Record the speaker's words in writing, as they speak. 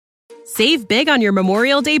Save big on your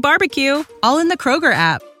Memorial Day barbecue, all in the Kroger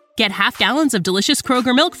app. Get half gallons of delicious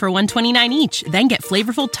Kroger milk for $1.29 each. Then get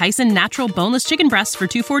flavorful Tyson natural boneless chicken breasts for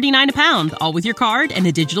 $2.49 a pound, all with your card and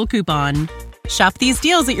a digital coupon. Shop these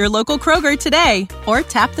deals at your local Kroger today, or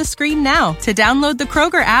tap the screen now to download the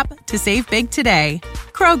Kroger app to save big today.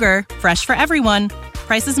 Kroger, fresh for everyone.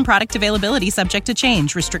 Prices and product availability subject to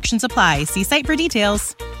change. Restrictions apply. See site for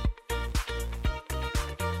details.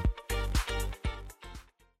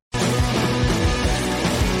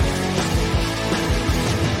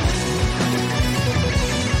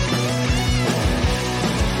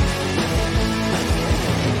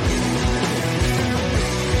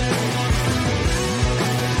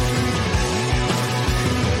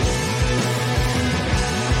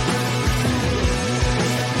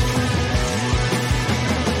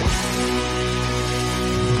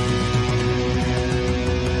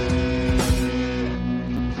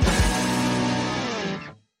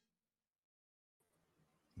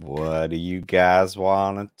 What do you guys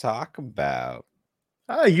want to talk about?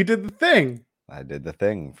 Oh, you did the thing. I did the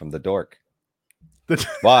thing from the dork.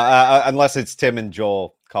 Well, unless it's Tim and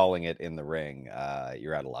Joel calling it in the ring,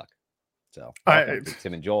 you're out of luck. So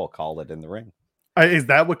Tim and Joel called it in the ring. Is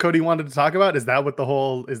that what Cody wanted to talk about? Is that what the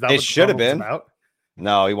whole? Is that it what should have been? About?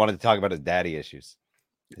 No, he wanted to talk about his daddy issues.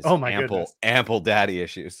 Oh my goodness, ample daddy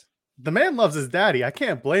issues. The man loves his daddy. I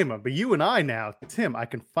can't blame him. But you and I now, Tim, I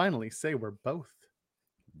can finally say we're both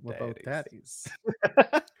daddies.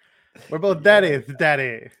 We're both daddies.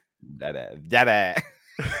 Daddy.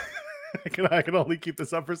 I can only keep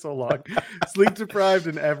this up for so long. Sleep deprived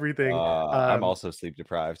and everything. I'm also sleep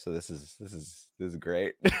deprived, so this is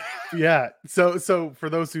great. Yeah. So for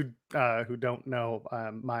those who don't know,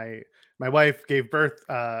 my wife gave birth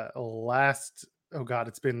last. Oh God,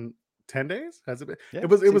 it's been 10 days. Has it been? Yeah, it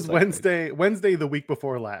was like Wednesday the week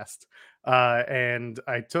before last, and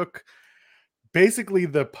I took basically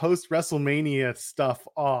the post WrestleMania stuff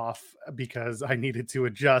off because I needed to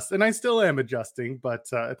adjust, and I still am adjusting. But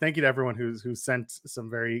thank you to everyone who sent some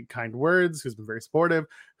very kind words, who's been very supportive,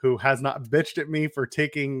 who has not bitched at me for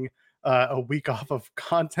taking a week off of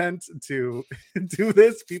content to do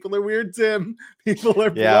this. People are weird, Tim. People are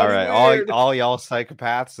all right. Weird. All y'all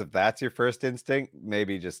psychopaths. If that's your first instinct,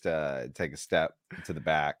 maybe just take a step to the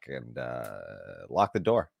back and lock the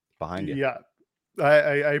door behind you. Yeah.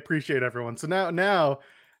 I appreciate everyone. So now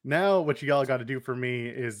what you all got to do for me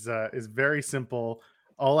is very simple.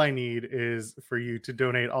 All I need is for you to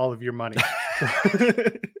donate all of your money.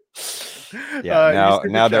 Yeah.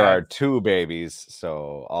 Now there are 2 babies,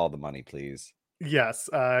 so all the money, please. Yes,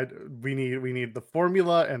 we need the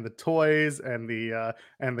formula and the toys and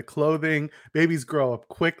the clothing. Babies grow up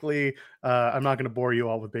quickly. I'm not going to bore you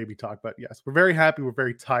all with baby talk, but yes, we're very happy. We're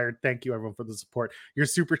very tired. Thank you everyone for the support. Your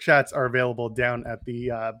super chats are available down at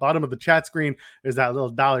the bottom of the chat screen. There's that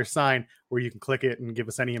little $sign where you can click it and give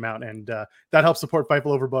us any amount, and that helps support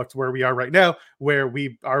Fightful Overbooked, where we are right now, where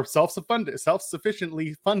we are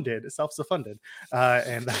self-sufficiently funded, and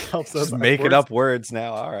that helps us. Just making up words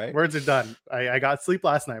now. All right, words are done. I got sleep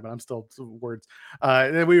last night, but I'm still words.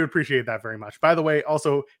 And we would appreciate that very much. By the way,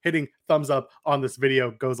 also hitting thumbs up on this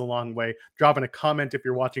video goes a long way. Dropping a comment if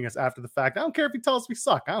you're watching us after the fact. I don't care if you tell us we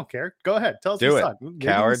suck. I don't care. Go ahead. Tell us we suck.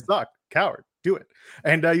 Coward. We suck. Coward. Do it.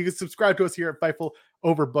 And you can subscribe to us here at Fightful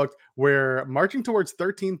Overbooked. We're marching towards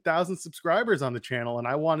 13,000 subscribers on the channel, and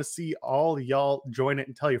I want to see all y'all join it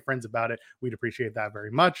and tell your friends about it. We'd appreciate that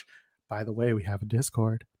very much. By the way, we have a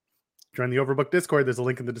Discord. Join the Overbooked Discord. There's a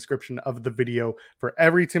link in the description of the video for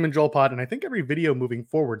every Tim and Joel pod, and I think every video moving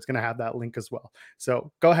forward is going to have that link as well.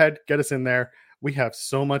 So go ahead, get us in there. We have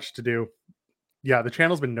so much to do. Yeah, the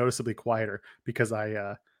channel's been noticeably quieter because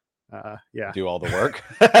I do all the work.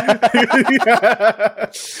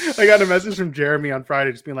 I got a message from Jeremy on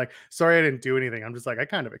Friday just being like, sorry I didn't do anything. I'm just like, I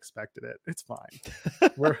kind of expected it. It's fine.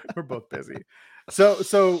 We're both busy.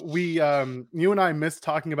 So we you and I missed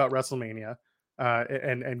talking about WrestleMania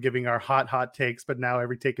and giving our hot takes, but now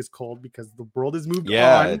every take is cold because the world has moved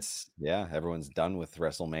on. Everyone's done with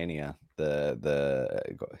WrestleMania.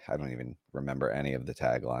 The I don't even remember any of the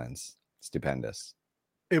taglines. Stupendous.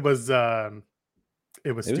 It was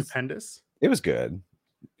stupendous. It was good.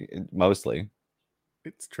 Mostly.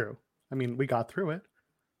 It's true. I mean, we got through it.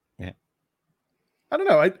 Yeah. I don't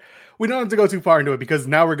know. We don't have to go too far into it because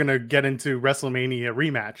now we're going to get into WrestleMania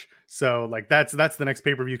rematch. So like that's the next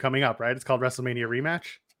pay-per-view coming up, right? It's called WrestleMania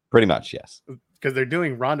rematch. Pretty much, yes. Because they're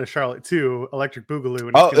doing Ronda Charlotte 2, Electric Boogaloo.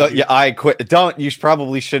 And I quit. You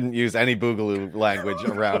probably shouldn't use any Boogaloo language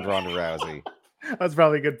around Ronda Rousey. That's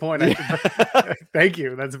probably a good point. Thank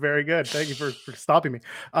you. That's very good. Thank you for stopping me.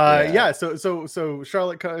 So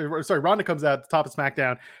Ronda comes out at the top of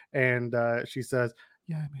SmackDown, and she says,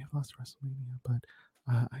 "Yeah, I may have lost WrestleMania, but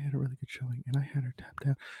I had a really good showing, and I had her tapped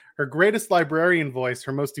out." Her greatest librarian voice,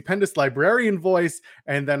 her most stupendous librarian voice,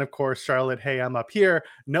 and then of course Charlotte, "Hey, I'm up here.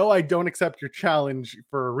 No, I don't accept your challenge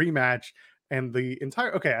for a rematch." And the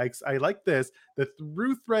entire I like this. The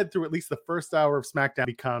through thread through at least the first hour of SmackDown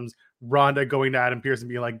becomes Ronda going to Adam Pearce and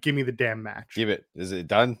being like, "Give me the damn match. Give it. Is it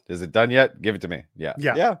done? Is it done yet? Give it to me." Yeah.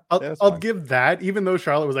 I'll give that. Even though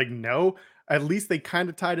Charlotte was like, "No," at least they kind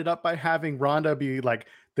of tied it up by having Ronda be like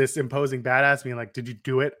this imposing badass, being like, "Did you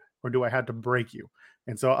do it, or do I have to break you?"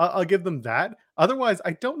 And so I'll give them that. Otherwise,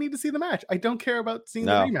 I don't need to see the match. I don't care about seeing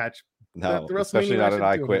the rematch. No, especially not an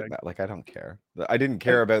I Quit. Like, I don't care. I didn't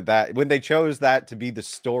care about that when they chose that to be the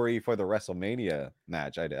story for the WrestleMania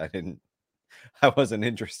match. I didn't. I wasn't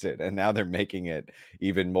interested, and now they're making it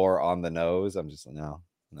even more on the nose. I'm just no.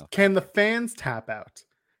 Can the fans tap out?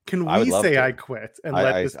 Can we say I quit and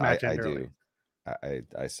let this match end early?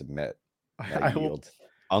 I submit. I will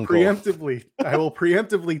preemptively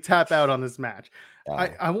tap out on this match. I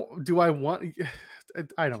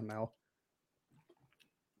don't know.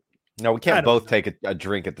 No, we can't both take a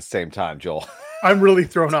drink at the same time, Joel. I'm really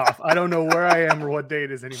thrown off. I don't know where I am or what day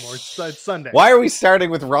it is anymore. It's Sunday. Why are we starting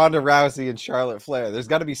with Ronda Rousey and Charlotte Flair? There's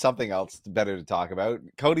got to be something else better to talk about.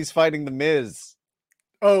 Cody's fighting The Miz.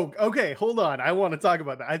 Oh, okay. Hold on. I want to talk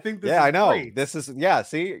about that. I think this is I know. great. This is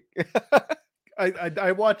see?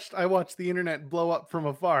 I watched the internet blow up from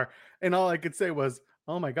afar, and all I could say was,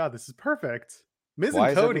 "Oh my god, this is perfect." Miz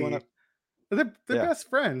and Cody, they're best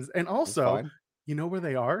friends. And also, you know where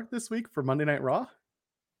they are this week for Monday Night Raw?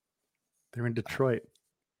 They're in Detroit.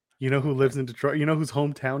 You know who lives in Detroit? You know whose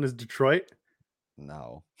hometown is Detroit?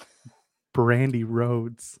 No. Brandy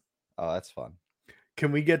Rhodes. Oh, that's fun.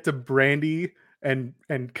 Can we get to Brandy and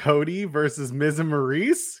Cody versus Miz and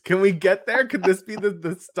Maurice? Can we get there? Could this be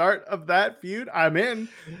the start of that feud? I'm in.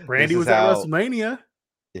 Brandy was at WrestleMania.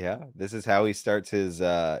 Yeah, this is how he starts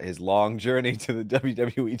his long journey to the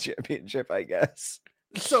WWE Championship, I guess.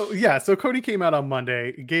 So Cody came out on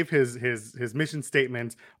Monday, gave his mission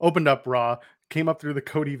statement, opened up Raw, came up through the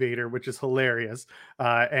Cody Vader, which is hilarious.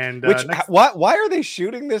 Why are they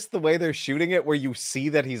shooting this the way they're shooting it, where you see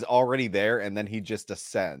that he's already there and then he just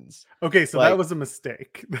ascends? Okay, so that was a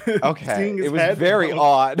mistake. Okay, it was very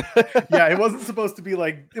odd. Yeah, it wasn't supposed to be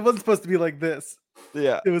like this.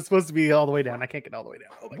 Yeah, it was supposed to be all the way down. I can't get all the way down.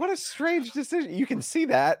 Oh what a strange decision. You can see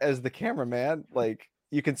that as the cameraman, like.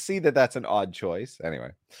 You can see that that's an odd choice.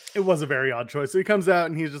 Anyway, it was a very odd choice. So he comes out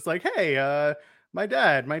and he's just like, "Hey, my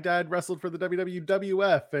dad wrestled for the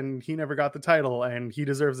WWF and he never got the title and he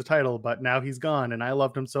deserves the title, but now he's gone and I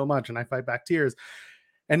loved him so much and I fight back tears."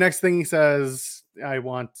 And next thing he says, I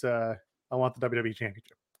want the WWE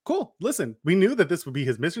Championship. Cool. Listen, we knew that this would be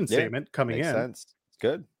his mission statement coming in. Makes sense. It's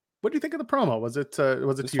good. What do you think of the promo? Was it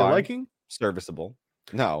to your liking? Serviceable.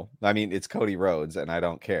 No, I mean, it's Cody Rhodes and I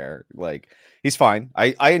don't care. Like, he's fine.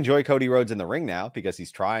 I enjoy Cody Rhodes in the ring now because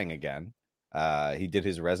he's trying again. He did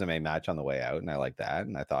his resume match on the way out and I like that.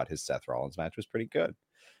 And I thought his Seth Rollins match was pretty good.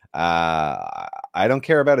 I don't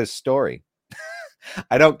care about his story.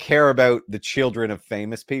 I don't care about the children of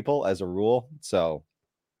famous people as a rule. So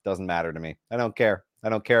it doesn't matter to me. I don't care. I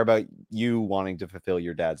don't care about you wanting to fulfill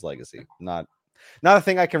your dad's legacy. Not a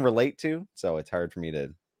thing I can relate to. So it's hard for me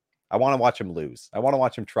to. I want to watch him lose. I want to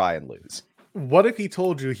watch him try and lose. What if he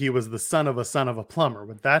told you he was the son of a plumber?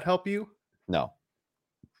 Would that help you? No.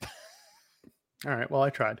 All right. Well, I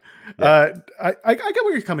tried. Yeah. I get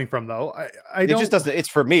where you're coming from, though. It just doesn't. It's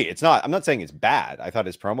for me. It's not. I'm not saying it's bad. I thought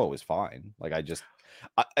his promo was fine. Like I just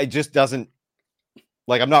doesn't.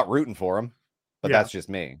 Like I'm not rooting for him, but that's just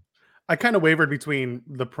me. I kind of wavered between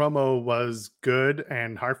the promo was good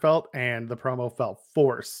and heartfelt, and the promo felt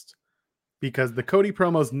forced. Because the Cody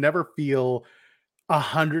promos never feel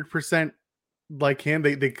 100% like him.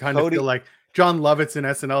 They kind of feel like John Lovitz in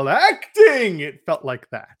SNL acting. It felt like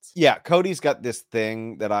that. Yeah, Cody's got this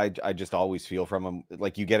thing that I just always feel from him.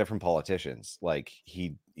 Like you get it from politicians. Like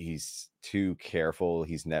he's too careful.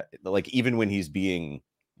 He's like even when he's being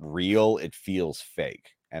real, it feels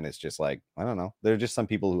fake. And it's just like, I don't know. There are just some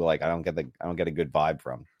people who like I don't get a good vibe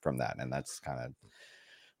from that. And that's kind of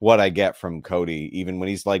what I get from Cody, even when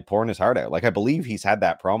he's like pouring his heart out. Like I believe he's had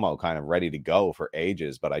that promo kind of ready to go for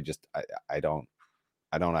ages, but I don't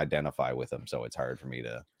identify with him, so it's hard for me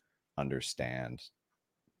to understand.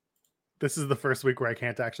 This is the first week where I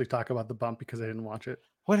can't actually talk about the bump because I didn't watch it.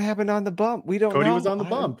 What happened on the bump? We don't know. Cody was on the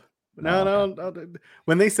bump. No.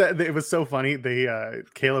 When they said it was so funny,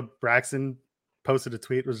 Caleb Braxton posted a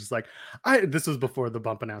tweet, was just like, this was before the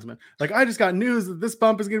bump announcement. Like, I just got news that this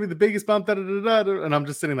bump is going to be the biggest bump. And I'm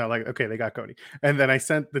just sitting there like, okay, they got Cody. And then I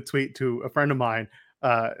sent the tweet to a friend of mine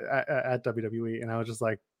at WWE, and I was just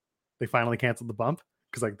like, they finally canceled the bump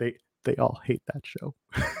because like they all hate that show.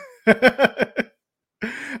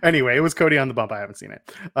 Anyway, it was Cody on the bump. I haven't seen it.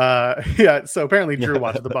 Yeah, so apparently Drew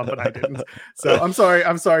watched the bump and I didn't. So I'm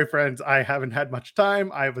sorry, friends. I haven't had much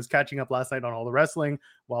time. I was catching up last night on all the wrestling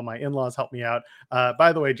while my in-laws helped me out.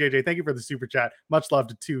 By the way, JJ, thank you for the super chat. Much love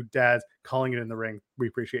to two dads calling it in the ring. We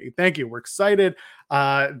appreciate you. Thank you. We're excited.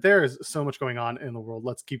 There is so much going on in the world.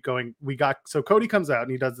 Let's keep going. So Cody comes out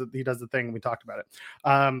and he does the thing, and we talked about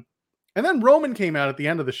it. And then Roman came out at the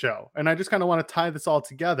end of the show, and I just kind of want to tie this all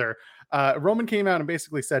together. Roman came out and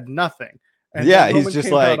basically said nothing. And yeah, Roman he's just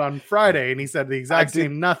came like out on Friday, and he said the exact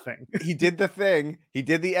same nothing. He did the thing. He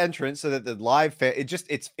did the entrance so that the live fan.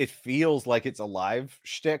 It feels like it's a live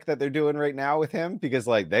shtick that they're doing right now with him, because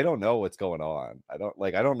like they don't know what's going on. I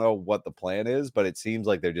don't know what the plan is, but it seems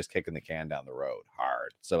like they're just kicking the can down the road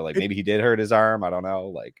hard. So like maybe he did hurt his arm. I don't know.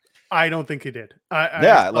 Like. I don't think he did.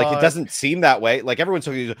 Like it doesn't seem that way. Like everyone's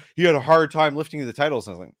talking, he had a hard time lifting the titles.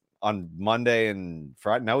 I was like, on Monday and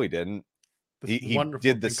Friday. No, he didn't. He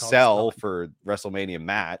did the sell for WrestleMania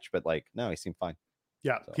match, but like, no, he seemed fine.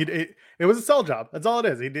 Yeah, so. It was a sell job. That's all it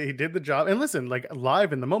is. He did the job. And listen, like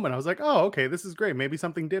live in the moment, I was like, oh, okay, this is great. Maybe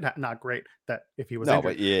something did not great that if he was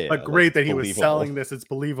injured, but great that he was selling this. It's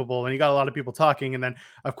believable, and you got a lot of people talking, and then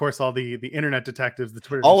of course all the internet detectives, the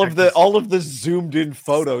Twitter, all of the zoomed in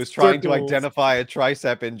photos trying to identify a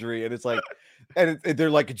tricep injury, and it's like, and they're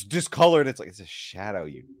like, it's discolored. It's like, it's a shadow,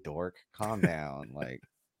 you dork. Calm down. Like,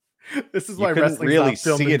 this is why wrestling really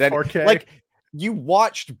see it in 4K. Like. You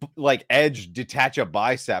watched like Edge detach a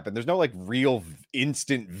bicep, and there's no like real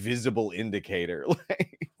instant visible indicator.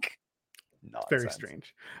 Like, nonsense. Very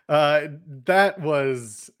strange. That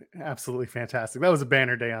was absolutely fantastic. That was a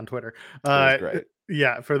banner day on Twitter. That was great.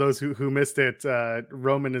 Yeah, for those who missed it,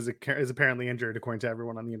 Roman is apparently injured, according to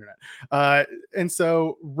everyone on the internet. And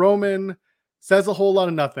so Roman says a whole lot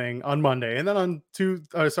of nothing on Monday, and then on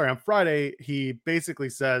Friday, he basically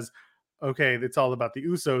says, okay, it's all about the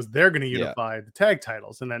Usos. They're going to unify the tag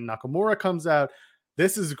titles. And then Nakamura comes out.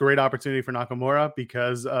 This is a great opportunity for Nakamura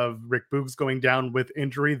because of Rick Boogs going down with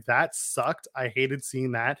injury. That sucked. I hated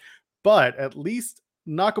seeing that. But at least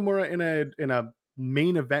Nakamura in a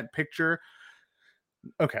main event picture.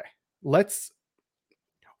 Okay,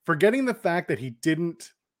 forgetting the fact that he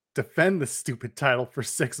didn't defend the stupid title for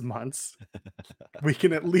 6 months, we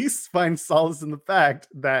can at least find solace in the fact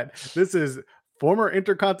that this is former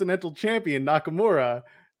Intercontinental Champion Nakamura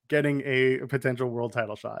getting a potential world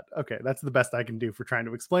title shot. Okay, that's the best I can do for trying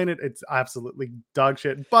to explain it. It's absolutely dog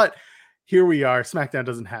shit, but here we are. SmackDown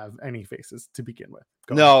doesn't have any faces to begin with.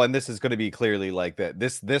 And this is going to be clearly like that.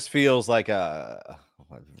 This feels like a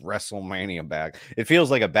WrestleMania back. It feels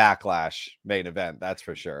like a Backlash main event, that's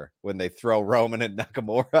for sure. When they throw Roman and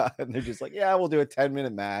Nakamura, and they're just like, yeah, we'll do a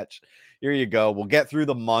 10-minute match. Here you go. We'll get through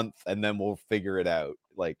the month, and then we'll figure it out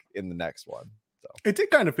like in the next one. It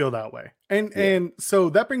did kind of feel that way. And so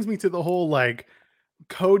that brings me to the whole like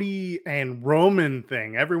Cody and Roman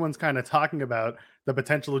thing. Everyone's kind of talking about the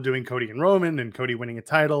potential of doing Cody and Roman and Cody winning a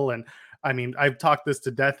title. And I mean, I've talked this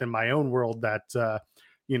to death in my own world that,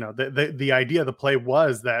 the idea of the play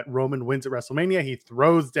was that Roman wins at WrestleMania. He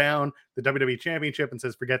throws down the WWE Championship and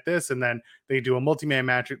says, forget this. And then they do a multi-man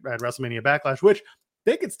match at WrestleMania Backlash, which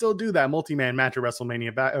they could still do that multi-man match at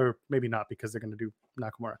WrestleMania, or maybe not because they're going to do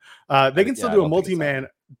Nakamura. They can still do a multi-man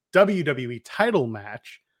WWE title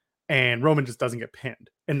match, and Roman just doesn't get pinned.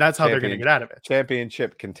 And that's how they're going to get out of it.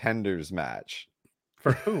 Championship contenders match.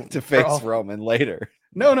 For whom? To face Roman later.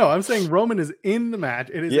 No, I'm saying Roman is in the match.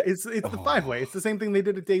 It's the 5-way. It's the same thing they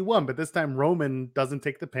did at day 1, but this time Roman doesn't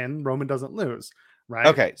take the pin. Roman doesn't lose. Right.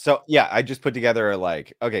 Okay. So yeah, I just put together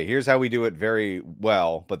okay, here's how we do it very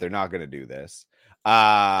well, but they're not going to do this.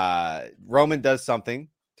 Roman does something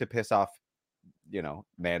to piss off,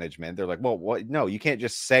 management. They're like, well, what? No, you can't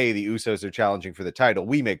just say the Usos are challenging for the title.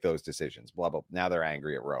 We make those decisions. Blah, blah. Now they're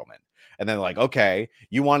angry at Roman. And then like, okay,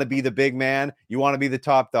 you want to be the big man. You want to be the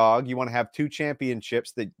top dog. You want to have 2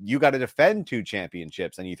 championships that you got to defend 2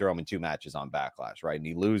 championships. And you throw him in 2 matches on Backlash. Right. And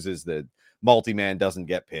he loses the multi-man, doesn't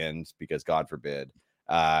get pinned because God forbid.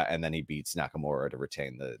 And then he beats Nakamura to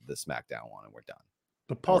retain the SmackDown one. And we're done.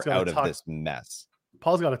 But Paul's got out of this mess.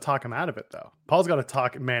 Paul's got to talk him out of it, though. Paul's got to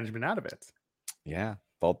talk management out of it. Yeah,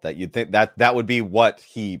 fault that you'd think that would be what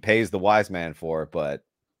he pays the wise man for, but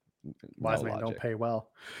wise man don't pay well.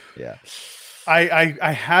 Yeah.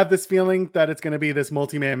 I have this feeling that it's going to be this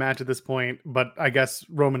multi-man match at this point, but I guess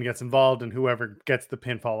Roman gets involved and whoever gets the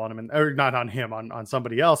pinfall on him, or not on him, on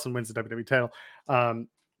somebody else, and wins the WWE title.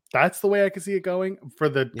 That's the way I can see it going. For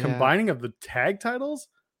the combining of the tag titles,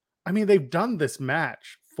 I mean, they've done this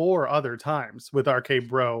match 4 other times with RK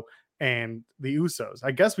Bro and the Usos.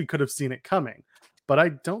 I guess we could have seen it coming, but I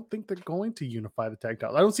don't think they're going to unify the tag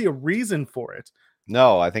titles. I don't see a reason for it.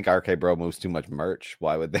 No, I think RK Bro moves too much merch.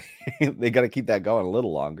 Why would they? They got to keep that going a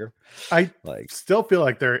little longer. I still feel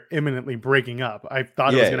like they're imminently breaking up. I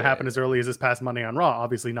thought it was going to happen as early as this past Monday on Raw.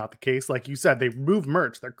 Obviously not the case. Like you said, they moved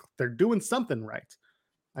merch. They're doing something right.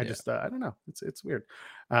 I don't know. It's weird.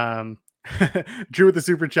 Drew with the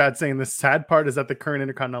super chat saying the sad part is that the current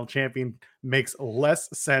Intercontinental Champion makes less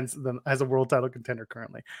sense than as a world title contender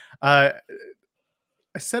currently. I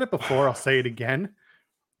said it before. I'll say it again.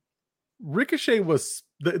 Ricochet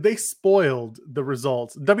they spoiled the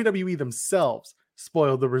results. WWE themselves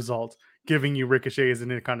spoiled the results, giving you Ricochet as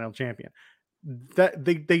an Intercontinental Champion. That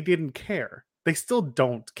they didn't care. They still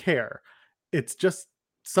don't care. It's just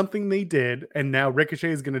something they did, and now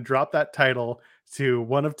Ricochet is going to drop that title to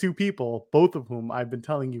one of 2 people, both of whom I've been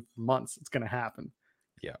telling you for months it's going to happen.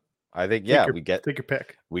 Yeah. I think, we take your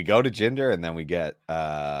pick. We go to Jinder, and then we get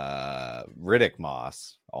Riddick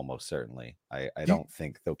Moss, almost certainly. I don't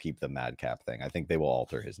think they'll keep the Madcap thing. I think they will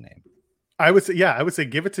alter his name. I would say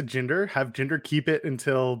give it to Jinder. Have Jinder keep it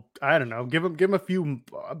until, I don't know, give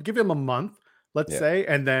him a month, let's say,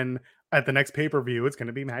 and then at the next pay-per-view, it's going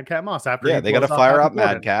to be Madcap Moss. After they got to fire up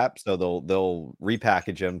Madcap, so they'll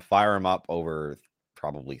repackage him, fire him up over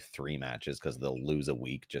probably 3 matches because they'll lose a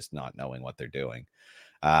week just not knowing what they're doing.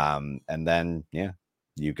 And then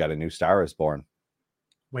you've got a new star is born.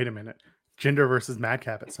 Wait a minute. Jinder versus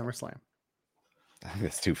Madcap at SummerSlam. I think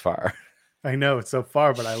it's too far. I know it's so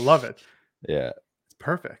far, but I love it. Yeah. It's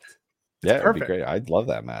perfect. It'd be great. I'd love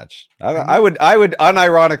that match. I would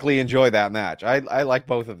unironically enjoy that match. I like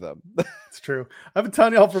both of them. It's true. I've been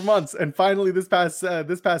telling y'all for months, and finally this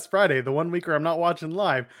past Friday, the 1 week where I'm not watching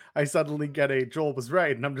live, I suddenly get a Joel was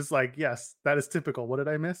right, and I'm just like, yes, that is typical. What did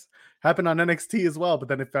I miss? Happened on NXT as well, but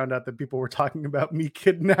then I found out that people were talking about me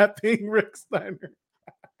kidnapping Rick Steiner.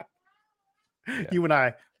 You and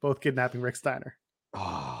I both kidnapping Rick Steiner.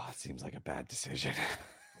 Oh, it seems like a bad decision.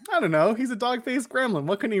 I don't know. He's a dog-faced gremlin.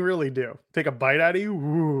 What can he really do? Take a bite out of you?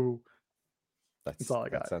 Ooh. That's all I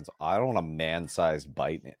got. I don't want a man-sized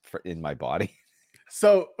bite in my body.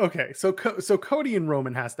 So Cody and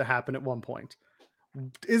Roman has to happen at one point.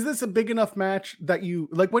 Is this a big enough match that you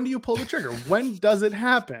like? When do you pull the trigger? When does it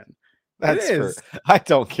happen? I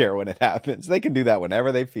don't care when it happens. They can do that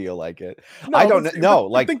whenever they feel like it. No, I don't know.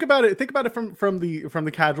 Like, think about it. Think about it from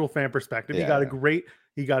the casual fan perspective. He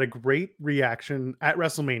got a great reaction at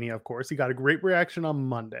WrestleMania. Of course, he got a great reaction on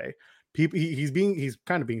Monday. He's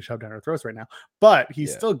kind of being shoved down our throats right now, but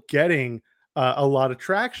he's still getting a lot of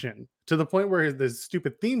traction to the point where the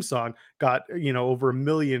stupid theme song got over 1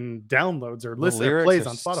 million downloads or plays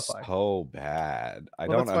on Spotify. So bad. I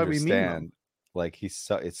don't understand. Like it's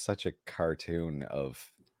such a cartoon of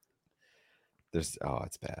it's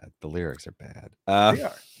bad. The lyrics are bad. They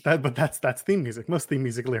are. But that's theme music. Most theme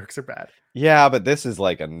music lyrics are bad. Yeah, but this is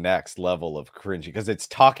like a next level of cringy because it's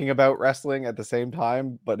talking about wrestling at the same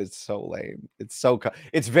time, but it's so lame.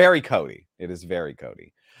 It's very Cody. It is very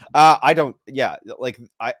Cody.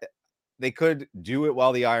 They could do it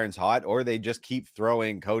while the iron's hot, or they just keep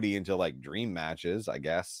throwing Cody into like dream matches, I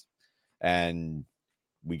guess. And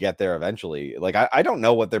we get there eventually. Like, I don't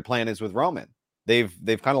know what their plan is with Roman. They've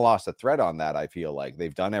kind of lost a thread on that. I feel like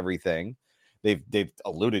they've done everything. They've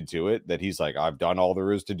alluded to it that he's like, I've done all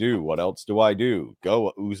there is to do. What else do I do?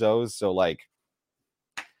 Go Usos. So like,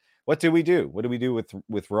 what do we do? What do we do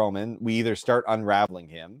with Roman? We either start unraveling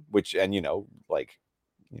him,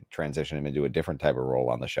 transition him into a different type of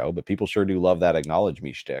role on the show, but people sure do love that acknowledge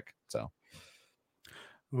me shtick. So,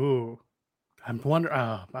 I'm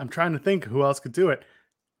trying to think who else could do it.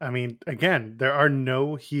 I mean, again, there are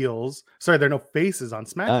no heels. Sorry, there are no faces on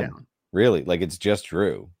SmackDown. None. Really? Like, it's just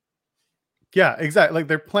Drew. Yeah, exactly. Like,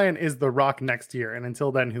 their plan is The Rock next year, and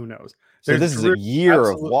until then, who knows? So this is a year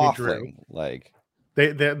of waffling. Drew. Like,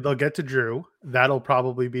 they'll get to Drew. That'll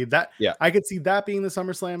probably be that. Yeah, I could see that being the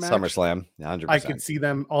SummerSlam match. 100%. I could see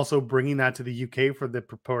them also bringing that to the UK for the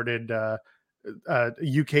purported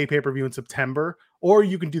UK pay-per-view in September, or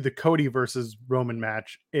you can do the Cody versus Roman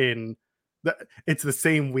match it's the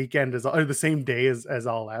same weekend or the same day as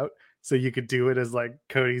All Out. So you could do it as like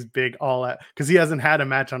Cody's big all out, because he hasn't had a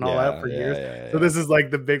match on all out for years. So this is like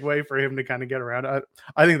the big way for him to kind of get around.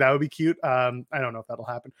 I think that would be cute. I don't know if that'll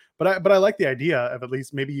happen, but I like the idea of at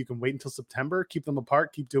least maybe you can wait until September, keep them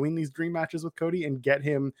apart, keep doing these dream matches with Cody, and get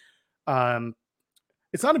him.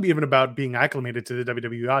 It's not even about being acclimated to the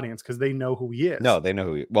WWE audience, because they know who he is. No, they know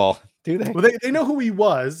who he, well, do they? Well, they know who he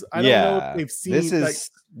was. I don't know if they've seen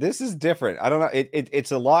this is different. I don't know.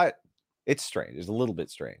 It's a lot. It's strange. It's a little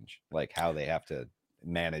bit strange, like how they have to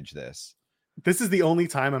manage this. This is the only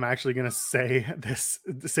time I'm actually going to say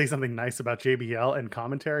something nice about JBL and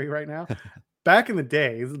commentary right now. Back in the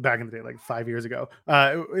day, like 5 years ago,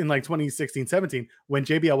 in like 2016, 17, when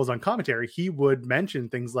JBL was on commentary, he would mention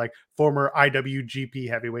things like former IWGP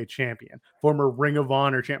heavyweight champion, former Ring of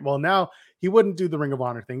Honor champ. Well, now he wouldn't do the Ring of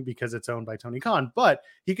Honor thing because it's owned by Tony Khan, but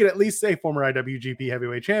he could at least say former IWGP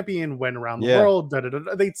heavyweight champion, went around the world.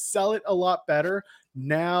 They'd sell it a lot better.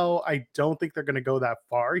 Now, I don't think they're going to go that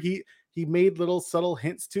far. He made little subtle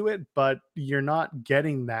hints to it, but you're not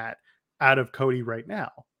getting that out of Cody right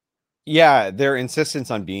now. Yeah, their insistence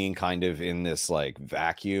on being kind of in this like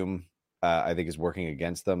vacuum, I think is working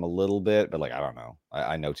against them a little bit. But like, I don't know.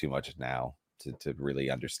 I know too much now to really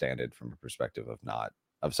understand it from a perspective of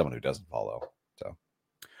someone who doesn't follow. So,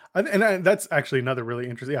 and that's actually another really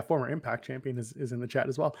interesting. Yeah, former Impact champion is in the chat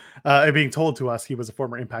as well. Being told to us he was a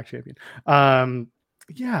former Impact champion.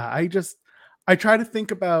 I try to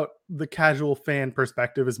think about the casual fan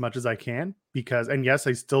perspective as much as I can, because, and yes,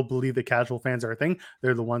 I still believe that casual fans are a thing.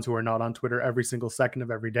 They're the ones who are not on Twitter every single second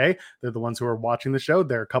of every day. They're the ones who are watching the show.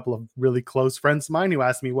 There are a couple of really close friends of mine who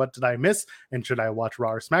asked me, what did I miss? And should I watch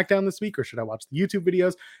Raw or SmackDown this week? Or should I watch the YouTube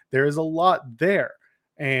videos? There is a lot there.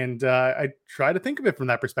 And I try to think of it from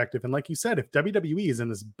that perspective. And like you said, if WWE is in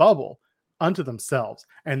this bubble unto themselves,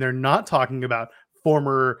 and they're not talking about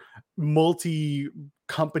former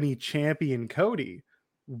multi-company champion Cody,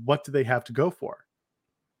 what do they have to go for?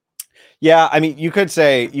 Yeah, I mean, you could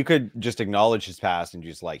just acknowledge his past and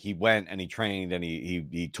just like he went and he trained and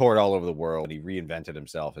he toured all over the world and he reinvented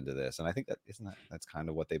himself into this. And I think that's kind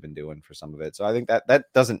of what they've been doing for some of it. So I think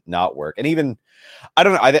that doesn't not work. And even I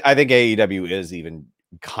don't know. I think AEW is even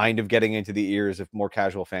kind of getting into the ears of more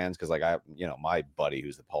casual fans, because like my buddy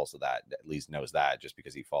who's the pulse of that at least knows that, just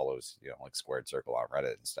because he follows like Squared Circle on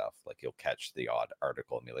Reddit and stuff. Like he'll catch the odd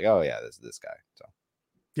article and be like, oh yeah, this guy. So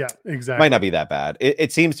yeah, exactly. Might not be that bad.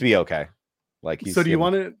 It seems to be okay. Like so,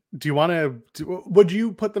 would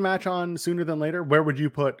you put the match on sooner than later? Where would you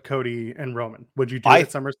put Cody and Roman? Would you do it at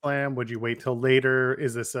SummerSlam? Would you wait till later?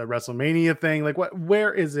 Is this a WrestleMania thing? Like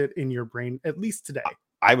where is it in your brain, at least today?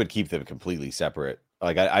 I would keep them completely separate.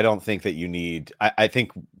 Like, I don't think that you need, I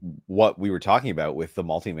think what we were talking about with the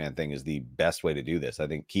multi-man thing is the best way to do this. I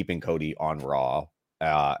think keeping Cody on Raw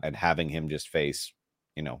and having him just face,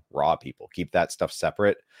 Raw people, keep that stuff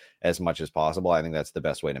separate as much as possible. I think that's the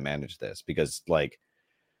best way to manage this, because like,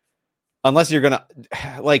 unless you're going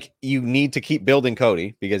to, like, you need to keep building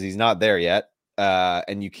Cody because he's not there yet.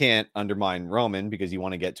 And you can't undermine Roman because you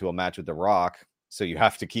want to get to a match with The Rock. So you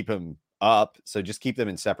have to keep him up. So just keep them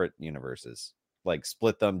in separate universes. Like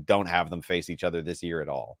split them, don't have them face each other this year at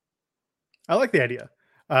all. I like the idea.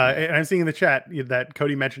 And I'm seeing in the chat that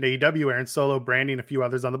Cody mentioned AEW, Aaron Solo, Branding, a few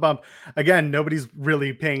others on the bump. Again, nobody's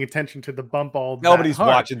really paying attention to the bump Nobody's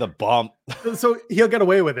watching the bump. So he'll get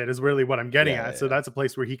away with it is really what I'm getting at. So that's a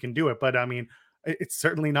place where he can do it. But I mean, it's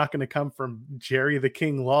certainly not going to come from Jerry the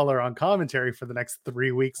King Lawler on commentary for the next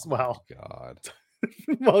 3 weeks. Well, God.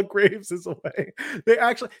 While Graves is away.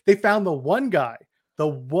 They found the one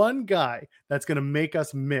guy that's going to make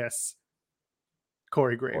us miss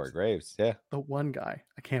Corey Graves. Yeah. The one guy.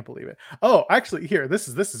 I can't believe it. Oh, actually, here, this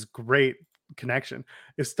is great connection.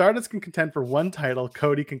 If Stardust can contend for one title,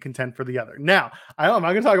 Cody can contend for the other. Now, I'm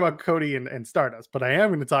not going to talk about Cody and Stardust, but I am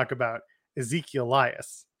going to talk about Ezekiel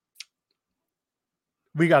Elias.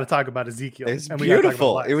 We got to talk about Ezekiel. It's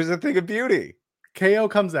beautiful. It was a thing of beauty. KO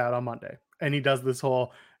comes out on Monday and he does this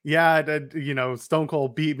whole, Stone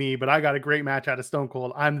Cold beat me, but I got a great match out of Stone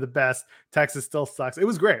Cold. I'm the best. Texas still sucks. It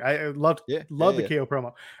was great. I loved the KO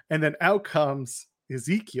promo. And then out comes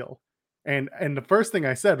Ezekiel. And the first thing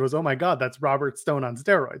I said was, oh my God, that's Robert Stone on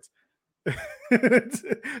steroids.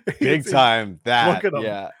 Big time. Look at him.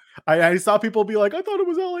 Yeah. I saw people be like, I thought it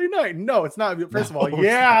was LA Knight. No, it's not. First of all,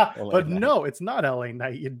 no, it's not LA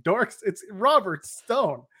Knight. You dorks. It's Robert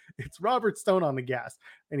Stone. It's Robert Stone on the gas.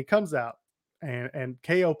 And he comes out. And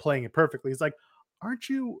KO playing it perfectly. He's like, aren't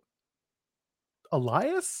you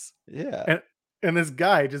Elias? Yeah. And this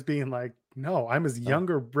guy just being like, no, I'm his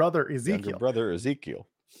younger brother, Ezekiel.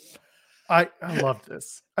 I love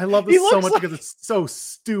this. I love He this so looks much like because it's so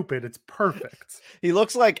stupid. It's perfect. he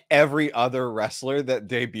looks like every other wrestler that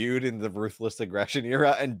debuted in the Ruthless Aggression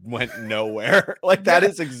era and went nowhere. Like that Yeah.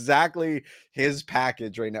 is exactly his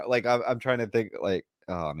package right now. Like I'm trying to think. Like,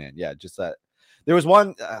 oh man, yeah, just that. There was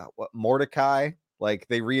one Mordecai. Like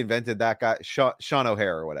they reinvented that guy, Sean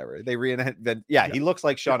O'Hare or whatever. They reinvented. Yeah, he looks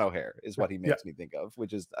like Sean O'Hare is what he makes me think of,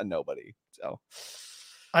 which is a nobody. So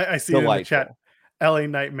I see it in the chat. delightful. LA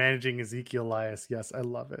Knight managing Ezekiel Elias. Yes, I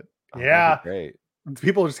love it. Oh, that'd Yeah. be great.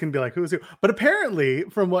 People are just gonna be like, who's who? But apparently,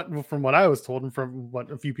 from what I was told and from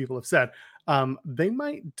what a few people have said, they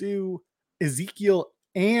might do Ezekiel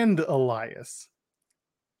and Elias.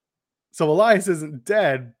 So Elias isn't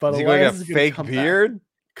dead, but Is he going to Elias get is a gonna fake come beard? back.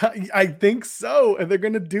 I think so, and they're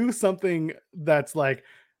gonna do something that's like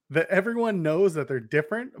that everyone knows that they're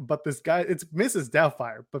different, but this guy, it's Mrs.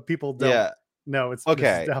 Doubtfire, but people don't Yeah. know it's Mrs.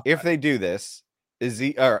 Okay. Doubtfire. If they do this, is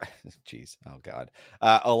he or jeez, oh god.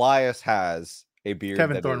 Elias has a beard.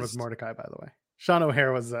 Kevin that Thorne is, was Mordecai, by the way. Sean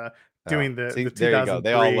O'Hare was doing the see, the there you go.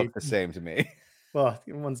 They all 2003. look the same to me. Well,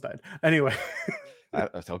 one's died. Anyway,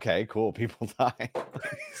 Okay, cool. People die.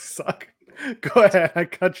 suck. Go ahead. I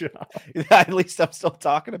cut you off. At least I'm still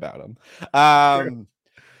talking about him.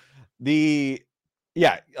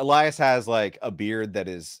 Elias has like a beard that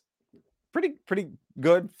is pretty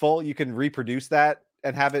good, full. You can reproduce that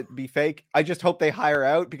and have it be fake. I just hope they hire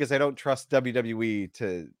out because I don't trust WWE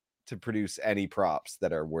to produce any props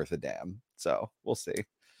that are worth a damn. So we'll see.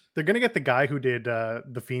 They're gonna get the guy who did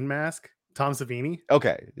the Fiend mask, Tom Savini.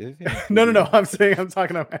 Okay. No. I'm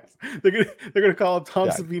talking about masks. They're gonna call up Tom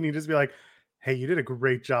Savini and just be like, "Hey, you did a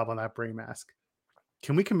great job on that Bray mask.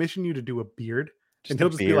 Can we commission you to do a beard?" Just and he'll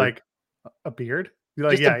a just beard. be like, "A beard? Be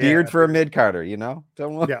like, just a beard for a mid-carder, you know?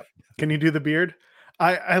 Yeah. Can you do the beard?"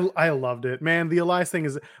 I loved it, man. The Elias thing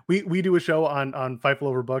is we do a show on Fightful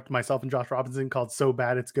Overbooked, myself and Josh Robinson, called So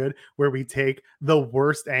Bad It's Good, where we take the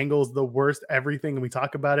worst angles, the worst everything, and we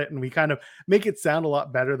talk about it and we kind of make it sound a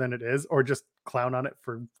lot better than it is, or just clown on it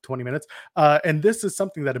for 20 minutes. And this is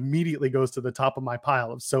something that immediately goes to the top of my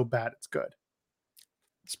pile of So Bad It's Good.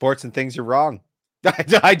 Sports and things, you're wrong.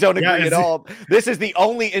 I don't agree at all. This is the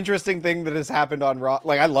only interesting thing that has happened on Raw.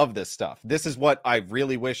 Like, I love this stuff. This is what I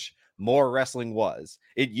really wish more wrestling was.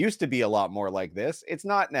 It used to be a lot more like this. It's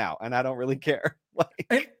not now, and I don't really care. Like,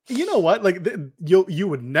 and you know what? Like, you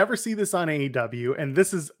would never see this on AEW, and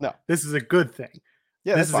this is a good thing.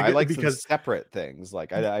 Yeah, that's fine. I like because separate things.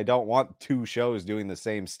 Like, I don't want two shows doing the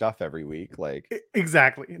same stuff every week. Like,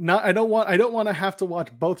 exactly. I don't want to have to watch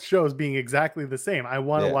both shows being exactly the same. I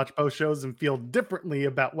want to watch both shows and feel differently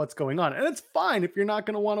about what's going on. And it's fine if you're not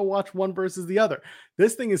going to want to watch one versus the other.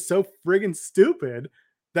 This thing is so friggin' stupid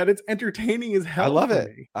that it's entertaining as hell. I love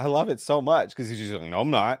it. I love it so much because he's just like, no, I'm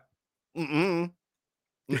not. You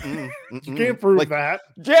can't prove that.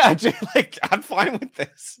 Yeah, like I'm fine with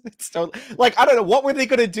this. It's totally like I don't know what were they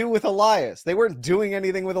going to do with Elias. They weren't doing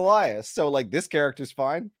anything with Elias, so like this character's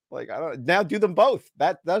fine. Like I don't now do them both.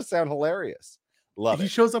 That does sound hilarious. Love it. He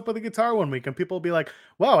shows up with a guitar one week, and people will be like,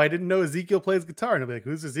 "Wow, I didn't know Ezekiel plays guitar." And I'll be like,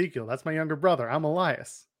 "Who's Ezekiel? That's my younger brother. I'm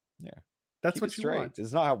Elias." Yeah, that's keep what you want.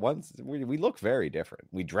 It's not how we look very different.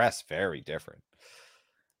 We dress very different.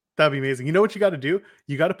 That'd be amazing. You know what you got to do?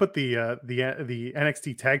 You got to put the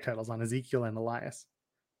NXT tag titles on Ezekiel and Elias,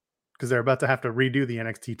 because they're about to have to redo the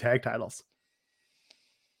NXT tag titles.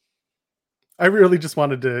 I really just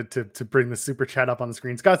wanted to bring the super chat up on the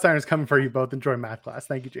screen. Scott Steiner's coming for you both. Enjoy math class.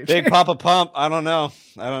 Thank you, James. Big Papa Pump. I don't know.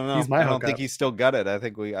 I don't think he's still got it. I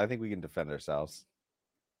think we can defend ourselves.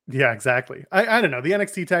 Yeah, exactly. I don't know. The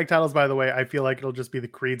NXT tag titles, by the way, I feel like it'll just be the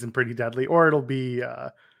Creeds and Pretty Deadly, or it'll be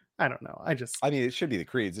I don't know. I mean, it should be the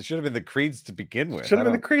Creeds. It should have been the Creeds to begin with. Should have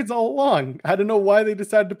been the Creeds all along. I don't know why they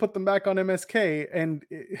decided to put them back on MSK. And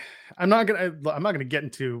I'm not gonna get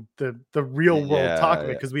into the real world talk of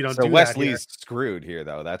it because we don't. So do Wesley's screwed here,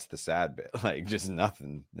 though. That's the sad bit. Like, just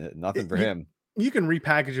nothing for him. You can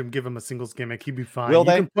repackage him, give him a singles gimmick. He'd be fine. You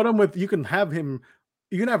can put him with. You can have him.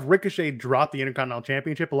 You can have Ricochet drop the Intercontinental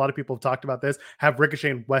Championship. A lot of people have talked about this. Have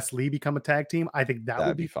Ricochet and Wes Lee become a tag team. I think that'd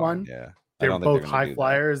would be fun. Yeah. They're both high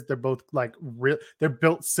flyers. They're both like they're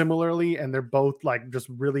built similarly, and they're both like just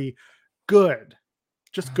really good,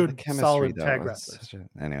 good, solid tag wrestlers.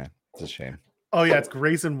 Anyway, it's a shame. Oh yeah, it's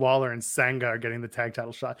Grayson Waller and Sanga are getting the tag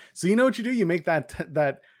title shot. So you know what you do? You make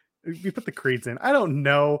that you put the Creeds in. I don't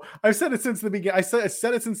know. I've said it since the beginning. I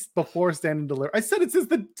said it since before Stand and Deliver. I said it since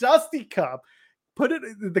the Dusty Cup. Put it,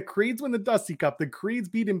 the Creeds win the Dusty Cup. The Creeds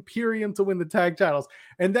beat Imperium to win the tag titles.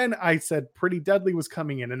 And then I said Pretty Deadly was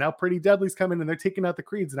coming in, and now Pretty Deadly's coming, and they're taking out the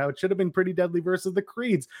Creeds. Now it should have been Pretty Deadly versus the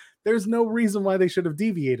Creeds. There's no reason why they should have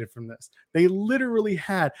deviated from this. They literally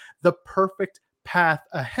had the perfect path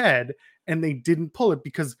ahead, and they didn't pull it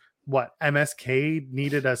because what? MSK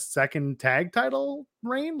needed a second tag title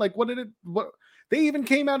reign? Like, what? They even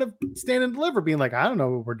came out of Stand and Deliver being like, I don't know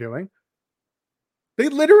what we're doing. They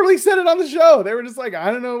literally said it on the show. They were just like,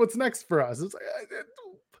 I don't know what's next for us. It's like,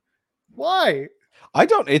 why? I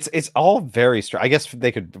don't. It's all very strange. I guess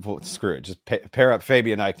they could screw it. Just pair up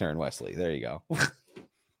Fabian Eichner and Wesley. There you go.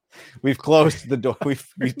 We've closed the door.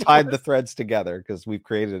 We've tied the threads together because we've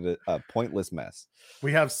created a pointless mess.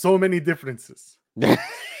 We have so many differences, but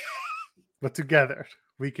together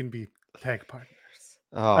we can be tag partners.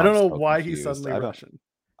 Oh, I don't know so why confused. he's suddenly Russian.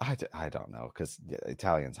 I don't know because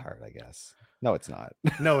Italian's hard. I guess. No, it's not.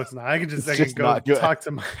 No, it's not. I can just go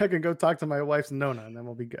talk to my wife's Nona, and then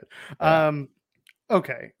we'll be good. Yeah.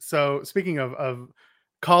 Okay. So speaking of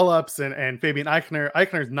call ups and Fabian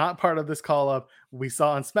Eichner's not part of this call up. We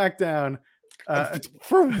saw on SmackDown.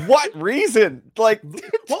 For what reason? Like,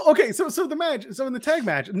 well, okay. So the match. So in the tag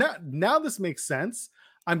match, now this makes sense.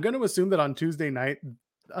 I'm going to assume that on Tuesday night,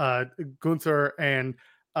 Gunther and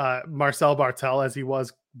Marcel Bartel, as he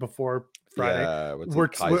was before Friday,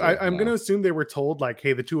 I'm going to assume they were told like,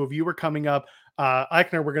 hey, the two of you are coming up.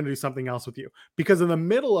 Eichner, we're going to do something else with you, because in the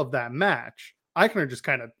middle of that match, Eichner just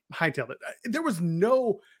kind of hightailed it. There was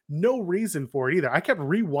no reason for it either. I kept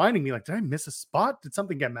rewinding me like, did I miss a spot? Did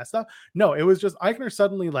something get messed up? No, it was just Eichner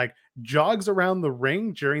suddenly like jogs around the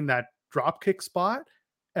ring during that drop kick spot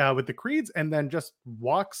with the Creeds and then just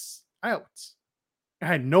walks out. I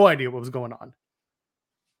had no idea what was going on.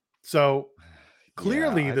 So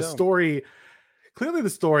clearly the story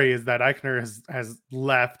is that Eichner has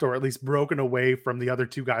left, or at least broken away from the other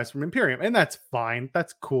two guys from Imperium. And that's fine.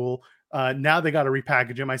 That's cool. Now they got to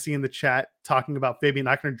repackage him. I see in the chat talking about Fabian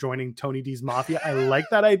Eichner joining Tony D's Mafia. I like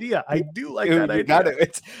that idea. I do like that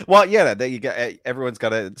idea. Everyone's got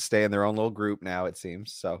to stay in their own little group now, it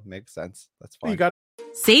seems. So makes sense. That's fine.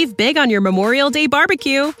 Save big on your Memorial Day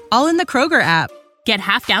barbecue, all in the Kroger app. Get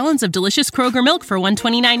half gallons of delicious Kroger milk for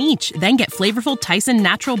 $1.29 each. Then get flavorful Tyson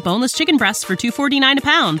natural boneless chicken breasts for $2.49 a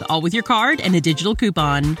pound, all with your card and a digital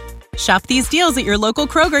coupon. Shop these deals at your local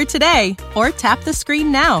Kroger today, or tap the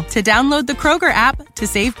screen now to download the Kroger app to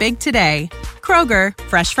save big today. Kroger,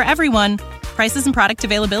 fresh for everyone. Prices and product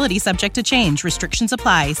availability subject to change. Restrictions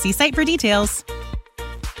apply. See site for details.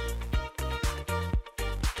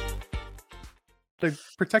 To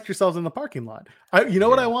protect yourselves in the parking lot.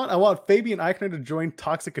 What I want? I want Fabian Eichner to join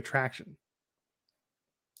Toxic Attraction.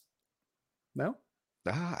 No?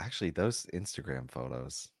 Actually, those Instagram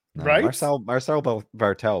photos. No, right? Marcel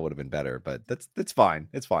Bartel would have been better, but that's fine.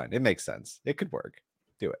 It's fine. It makes sense. It could work.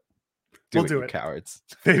 Do it. We'll do it, cowards.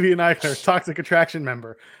 Fabian Eichner, Toxic Attraction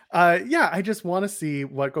member. I just want to see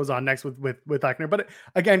what goes on next with Eichner. But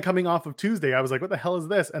again, coming off of Tuesday, I was like, what the hell is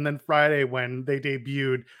this? And then Friday, when they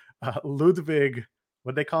debuted Ludwig,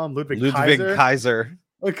 what'd they call him? Ludwig Kaiser.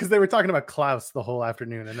 Because they were talking about Klaus the whole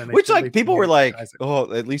afternoon, and then people were like, Kaiser.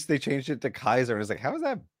 Oh, at least they changed it to Kaiser. And I was like, how is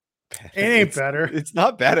that better? It ain't better. It's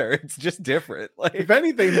not better. It's just different. Like, if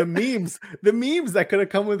anything, the memes that could have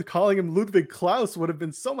come with calling him Ludwig Klaus would have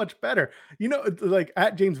been so much better. Like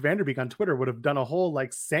at James Vanderbeek on Twitter would have done a whole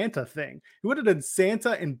like Santa thing. He would have done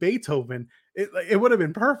Santa and Beethoven. It would have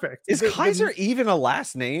been perfect. Is Kaiser even a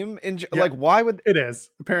last name? Like, why would it is?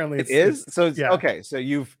 Apparently, it is. So okay.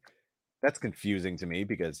 So that's confusing to me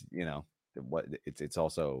because it's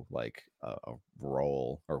also like a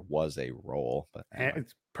role, or was a role, but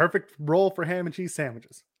it's perfect role for ham and cheese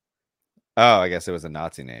sandwiches. Oh, I guess it was a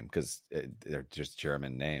Nazi name because they're just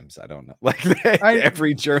German names. I don't know. Like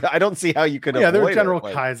every German, I don't see how you could. Yeah, there was General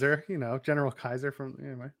Kaiser. General Kaiser from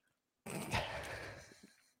anyway.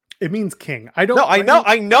 It means king. I know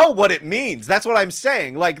what it means. That's what I'm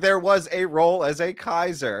saying. Like, there was a role as a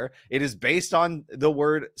Kaiser. It is based on the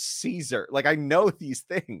word Caesar. Like, I know these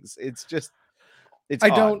things. It's just,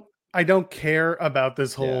 I don't care about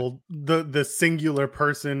this whole the singular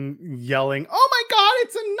person yelling, "Oh my God,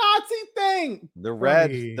 it's a Nazi thing!" The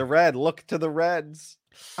red. Look to the Reds.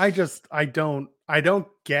 I don't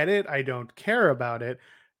get it. I don't care about it.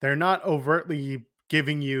 They're not overtly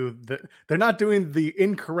giving you they're not doing the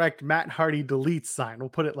incorrect Matt Hardy delete sign. We'll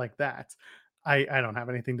put it like that. I don't have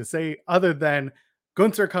anything to say other than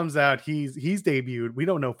Gunther comes out. He's debuted. We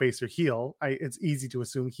don't know face or heel. It's easy to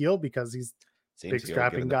assume heel because he's big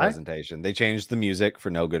strapping guy. Presentation. They changed the music for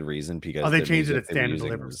no good reason because they changed it at Stand and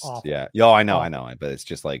Deliver. Yeah. I know, but it's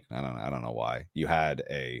just like I don't know why you had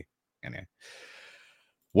anyway.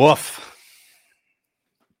 Woof.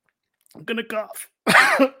 I'm gonna cough.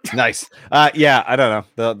 Nice. Yeah, I don't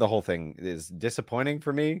know. The whole thing is disappointing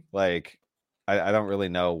for me. Like, I don't really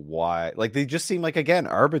know why. Like, they just seem like, again,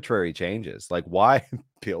 arbitrary changes. Like, why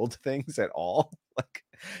build things at all? Like,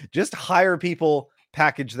 just hire people,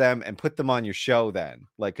 package them, and put them on your show then.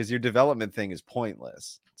 Like, because your development thing is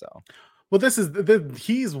pointless. So, Well, this is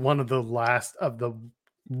he's one of the last of the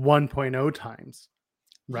 1.0 times,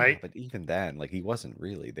 right? yeah, but even then, like, he wasn't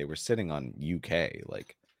really. They were sitting on UK.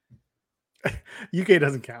 Like, UK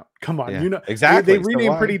doesn't count. Come on, yeah, you know they exactly. So renamed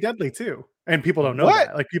why? Pretty Deadly too, and people don't know What?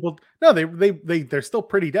 that. Like people, no, they're still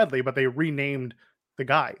Pretty Deadly, but they renamed the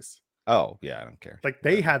guys. Oh, yeah, I don't care. Like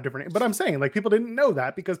they have different, but I'm saying like people didn't know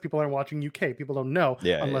that because people aren't watching UK. People don't know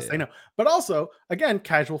Yeah, unless yeah, they know. But also, again,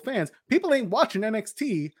 casual fans, people ain't watching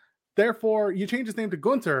NXT. Therefore, you change his name to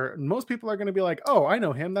Gunther, and most people are going to be like, "Oh, I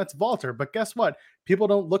know him. That's Walter." But guess what? People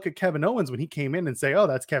don't look at Kevin Owens when he came in and say, "Oh,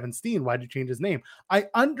 that's Kevin Steen. Why'd you change his name?" I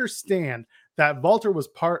understand that Walter was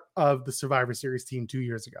part of the Survivor Series team 2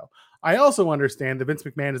 years ago. I also understand that Vince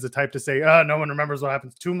McMahon is the type to say, "No one remembers what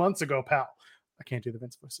happened 2 months ago, pal." I can't do the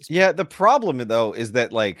Vince voice. Yeah, the problem though is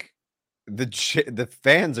that like the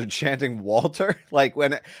fans are chanting Walter like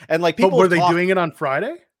when and like But people were they talk. doing it on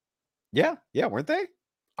Friday? Yeah, weren't they?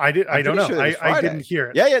 I did. I I'm don't pretty know. sure it was I Friday. didn't hear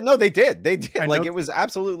it. Yeah, no, they did. They did. I Like know. it was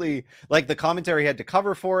absolutely like the commentary had to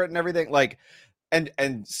cover for it and everything. Like and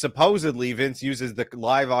supposedly Vince uses the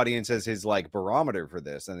live audience as his like barometer for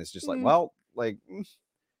this, and it's just like, well, like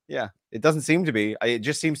yeah, it doesn't seem to be. It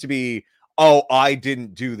just seems to be, oh, I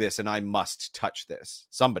didn't do this and I must touch this.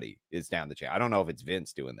 Somebody is down the chain. I don't know if it's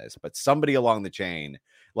Vince doing this, but somebody along the chain,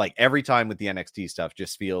 like every time with the NXT stuff,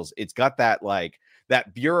 just feels it's got that like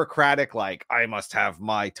that bureaucratic, like I must have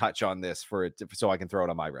my touch on this for it so I can throw it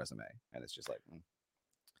on my resume. And it's just like,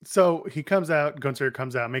 So he comes out, Gunther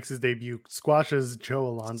comes out, makes his debut, squashes Joe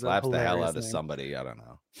Alonzo. slaps the hell Hilarious out of name. somebody. I don't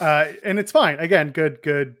know. And it's fine. Again,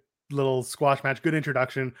 good little squash match, good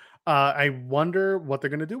introduction. I wonder what they're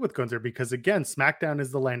going to do with Gunther because again, SmackDown is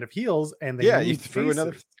the land of heels, and they You need threw faces.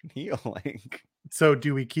 another heel. Like, so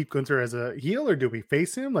do we keep Gunther as a heel or do we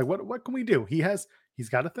face him? Like what can we do? He's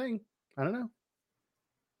got a thing. I don't know.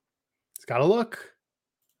 He's got a look.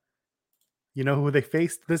 You know who they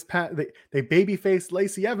faced this they baby faced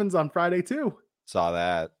Lacey Evans on Friday too. saw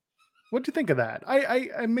that. What do you think of that?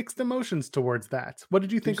 I mixed emotions towards that. What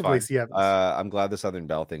did you think She's of fine. Lacey Evans? I'm glad the Southern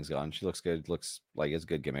Belle thing's gone. She looks good. Looks like it's a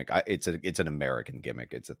good gimmick. It's an American gimmick.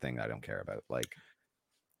 It's a thing I don't care about. Like,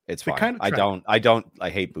 it's They fine. kind of I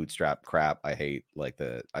hate bootstrap crap. I hate like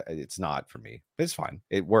it's not for me. It's fine.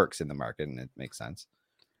 It works in the market and it makes sense.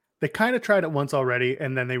 They kind of tried it once already,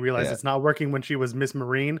 and then they realized it's not working when she was Miss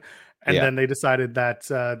Marine, and then they decided that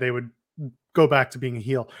they would go back to being a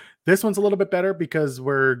heel. This one's a little bit better because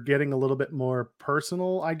we're getting a little bit more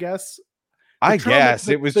personal, I guess.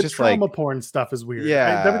 It was just trauma like porn stuff is weird.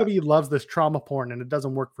 Yeah. WWE loves this trauma porn, and it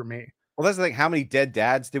doesn't work for me. Well, that's the thing. How many dead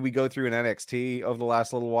dads did we go through in NXT over the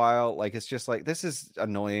last little while? Like, it's just like this is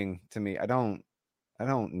annoying to me. I don't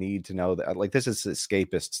need to know that. Like, this is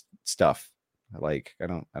escapist stuff. Like, I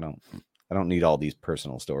don't need all these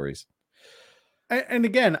personal stories. And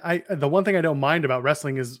again, the one thing I don't mind about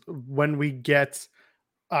wrestling is when we get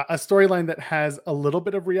a storyline that has a little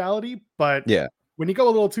bit of reality, but when you go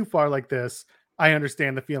a little too far like this, I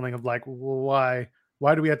understand the feeling of like, why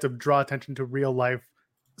do we have to draw attention to real life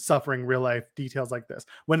suffering, real life details like this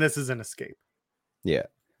when this is an escape? Yeah.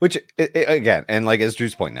 Which again, and like as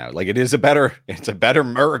Drew's point now, like it's a better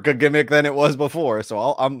America gimmick than it was before.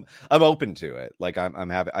 So I'm open to it. Like I'm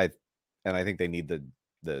happy. I think they need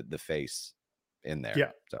the face in there. Yeah.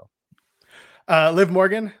 So Liv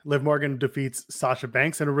Morgan defeats Sasha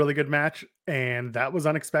Banks in a really good match, and that was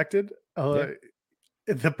unexpected.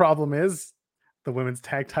 The problem is the women's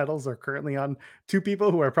tag titles are currently on two people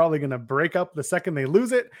who are probably going to break up the second they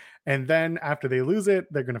lose it. And then after they lose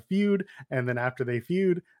it, they're going to feud. And then after they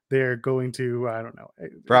feud, they're going to, I don't know.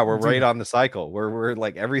 Bro, we're right on the cycle. We're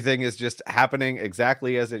like, everything is just happening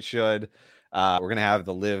exactly as it should. We're going to have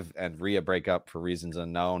the Liv and Rhea break up for reasons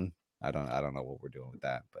unknown. I don't know what we're doing with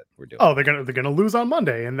that, but we're doing. Oh, they're gonna lose on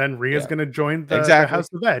Monday, and then Rhea's gonna join the House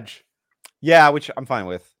of Edge. Yeah, which I'm fine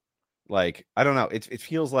with. Like, I don't know. It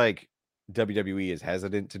feels like WWE is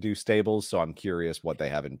hesitant to do stables, so I'm curious what they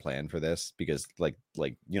have in plan for this because, like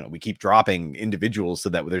we keep dropping individuals so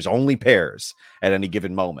that there's only pairs at any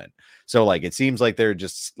given moment. So, like, it seems like they're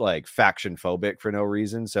just like faction phobic for no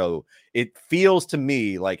reason. So it feels to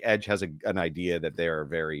me like Edge has an idea that they're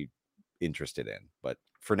very interested in, but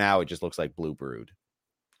for now, it just looks like Blue Brood.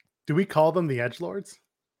 Do we call them the Edgelords?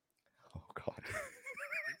 Oh God.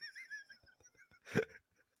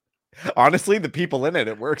 Honestly, the people in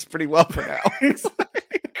it works pretty well for now.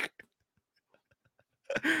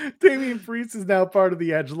 Damian Priest is now part of the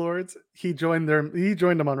Edgelords. He joined them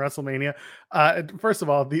on WrestleMania. First of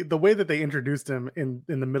all, the way that they introduced him in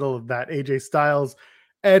the middle of that AJ Styles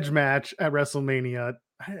Edge match at WrestleMania,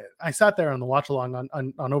 I sat there on the watch along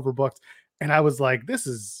on Overbooked, and I was like, this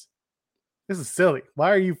is silly.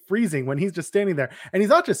 Why are you freezing when he's just standing there? And he's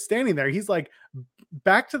not just standing there. He's like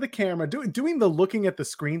back to the camera, doing the looking at the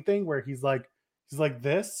screen thing where he's like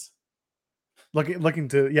this, looking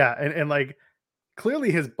to, yeah, and like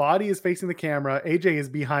clearly his body is facing the camera. AJ is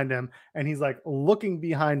behind him, and he's like looking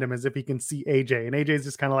behind him as if he can see AJ. And AJ's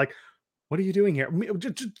just kind of like, "What are you doing here?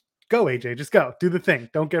 Just go, AJ. Just go. Do the thing.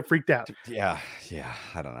 Don't get freaked out." Yeah.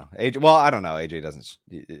 I don't know. AJ. Well, I don't know. AJ doesn't.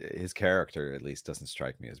 His character at least doesn't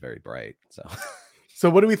strike me as very bright. So. So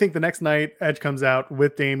what do we think the next night Edge comes out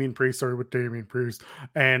with Damian Priest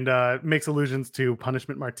and makes allusions to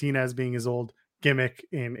Punishment Martinez being his old gimmick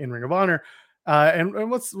in Ring of Honor? And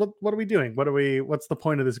what are we doing? What's the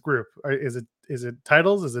point of this group? Is it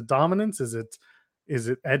titles? Is it dominance? Is it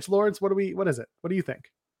edgelords? What is it? What do you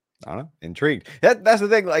think? I don't know. Intrigued. That's the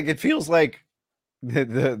thing. Like, it feels like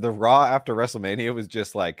the Raw after WrestleMania was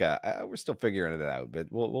just like, we're still figuring it out, but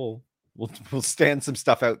we'll stand some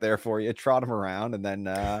stuff out there for you, trot them around, and then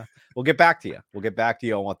we'll get back to you. We'll get back to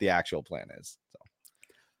you on what the actual plan is. So.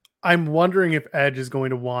 I'm wondering if Edge is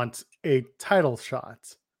going to want a title shot.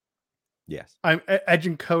 Yes. I'm Edge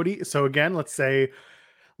and Cody. So again, let's say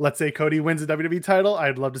Cody wins the WWE title.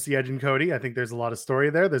 I'd love to see Edge and Cody. I think there's a lot of story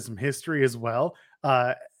there. There's some history as well.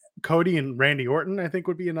 Cody and Randy Orton, I think,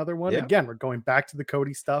 would be another one. Yeah. Again, we're going back to the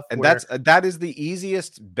Cody stuff. And that is the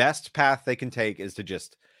easiest, best path they can take, is to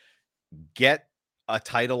just get a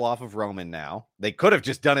title off of Roman now. They could have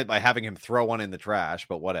just done it by having him throw one in the trash,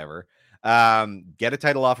 but whatever. Get a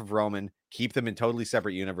title off of Roman, keep them in totally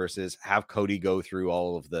separate universes, have Cody go through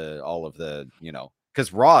all of the,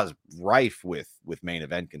 because Raw is rife with main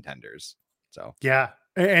event contenders. So yeah.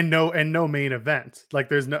 And no main event. Like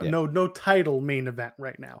there's no title main event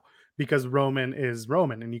right now, because Roman is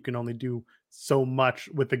Roman, and you can only do so much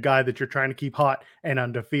with the guy that you're trying to keep hot and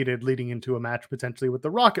undefeated, leading into a match potentially with The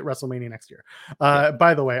Rock at WrestleMania next year.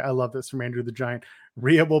 By the way, I love this from Andrew the Giant.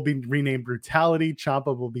 Rhea will be renamed Brutality.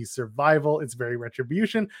 Ciampa will be Survival. It's very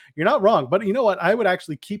Retribution. You're not wrong, but you know what? I would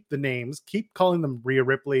actually keep the names, keep calling them Rhea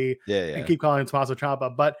Ripley, and keep calling them Tommaso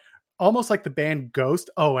Ciampa, but almost like the band Ghost.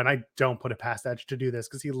 Oh, and I don't put it past Edge to do this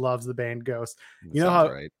because he loves the band Ghost. You know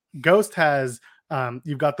how Ghost has,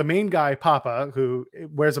 you've got the main guy, Papa, who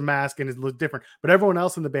wears a mask and is a little different, but everyone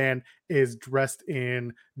else in the band is dressed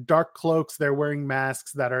in dark cloaks. They're wearing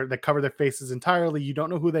masks that cover their faces entirely. You don't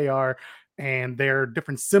know who they are, and they're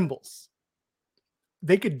different symbols.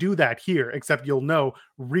 They could do that here, except you'll know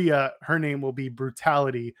Rhea, her name will be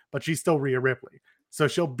Brutality, but she's still Rhea Ripley. So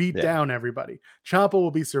she'll beat down everybody. Ciampa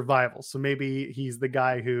will be Survival. So maybe he's the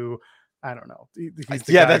guy who, I don't know.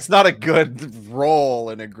 That's not a good role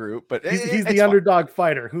in a group, but he's the underdog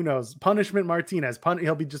fighter. Who knows? Punishment Martinez.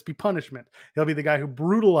 He'll just be Punishment. He'll be the guy who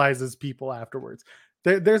brutalizes people afterwards.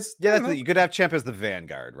 You could have Ciampa as the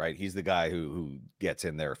Vanguard, right? He's the guy who gets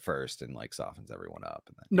in there first and like softens everyone up.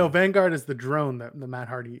 And then, Vanguard is the drone that Matt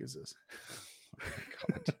Hardy uses. Oh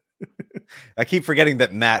my God. I keep forgetting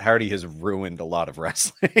that Matt Hardy has ruined a lot of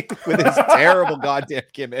wrestling with his terrible goddamn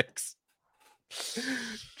gimmicks.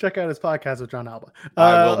 Check out his podcast with John Alba.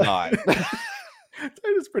 I will not.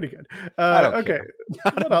 It's pretty good. Okay.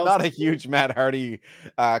 Not a huge Matt Hardy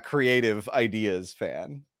creative ideas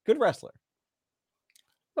fan. Good wrestler.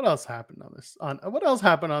 What else happened what else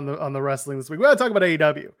happened on the wrestling this week? We gotta talk about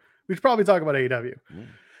AEW. We should probably talk about AEW.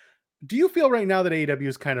 Do you feel right now that AEW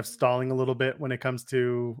is kind of stalling a little bit when it comes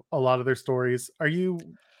to a lot of their stories?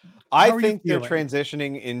 I think they're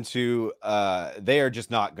transitioning into they are just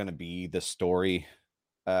not going to be the story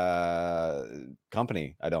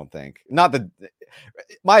company. I don't think. Not that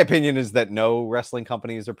my opinion is that no wrestling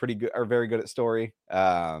companies are very good at story,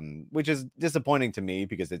 which is disappointing to me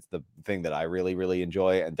because it's the thing that I really, really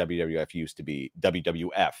enjoy. And WWF used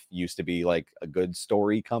to be like a good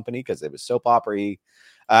story company because it was soap opera-y.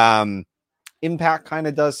 Impact kind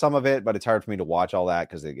of does some of it, but it's hard for me to watch all that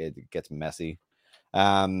because it gets messy.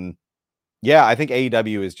 I think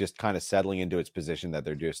AEW is just kind of settling into its position that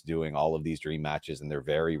they're just doing all of these dream matches and they're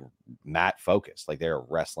very mat focused, like they're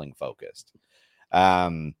wrestling focused,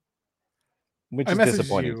 which is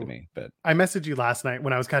disappointing to me. But I messaged you last night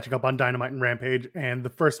when I was catching up on Dynamite and Rampage, and the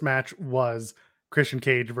first match was Christian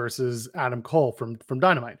Cage versus Adam Cole from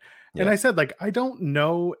Dynamite. And I said, like, I don't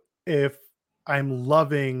know if I'm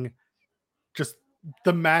loving just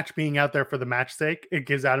the match being out there for the match sake. It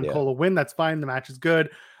gives Adam Cole a win. That's fine. The match is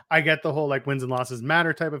good. I get the whole like wins and losses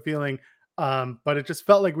matter type of feeling. But it just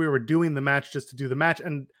felt like we were doing the match just to do the match.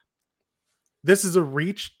 And this is a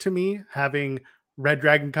reach to me, having Red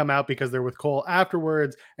Dragon come out because they're with Cole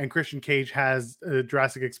afterwards, and Christian Cage has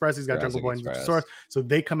Jurassic Express. He's got Jungle Boy and Luchasaurus, so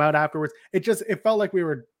they come out afterwards. It felt like we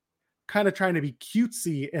were kind of trying to be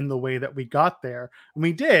cutesy in the way that we got there, and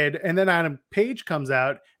we did. And then Adam Page comes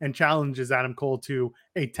out and challenges Adam Cole to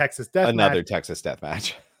a Texas Death match. Texas Death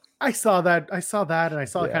Match. I saw that, and I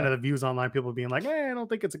saw kind of the views online, people being like, I don't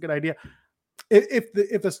think it's a good idea.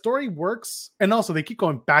 If the story works, and also they keep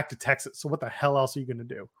going back to Texas, so what the hell else are you going to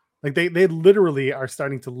do? Like they literally are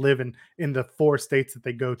starting to live in the 4 states that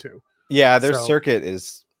they go to. Yeah, their circuit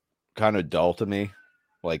is kind of dull to me,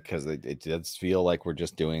 like because it does feel like we're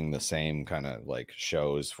just doing the same kind of like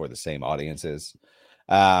shows for the same audiences.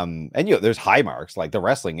 And there's high marks, like the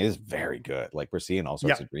wrestling is very good. Like we're seeing all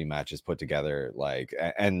sorts of rematches put together, like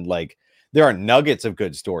and like there are nuggets of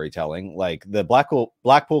good storytelling. Like the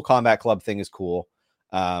Blackpool Combat Club thing is cool.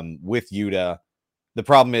 With Yuta. The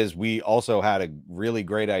problem is we also had a really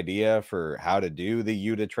great idea for how to do the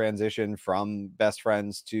Yuta transition from Best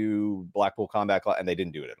Friends to Blackpool Combat Club, and they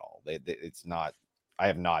didn't do it at all. It's not. I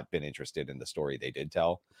have not been interested in the story they did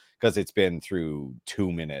tell, because it's been through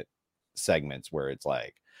 2-minute segments where it's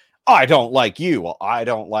like, I don't like you, well, I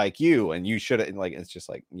don't like you, and you should, like, it's just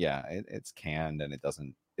like, yeah, it's canned, and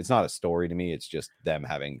it's not a story to me. It's just them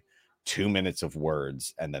having 2 minutes of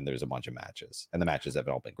words, and then there's a bunch of matches, and the matches have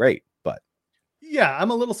all been great, but. Yeah, I'm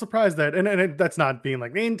a little surprised that, and that's not being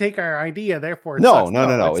like they didn't take our idea, therefore it no.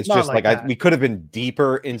 sucks. It's just like we could have been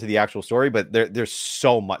deeper into the actual story, but there's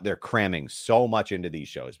so much. They're cramming so much into these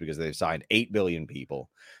shows because they've signed 8 billion people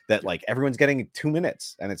that like everyone's getting 2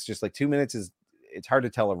 minutes, and it's just like 2 minutes it's hard to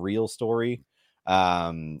tell a real story.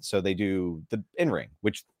 So they do the in-ring,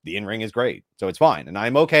 which the in-ring is great, so it's fine, and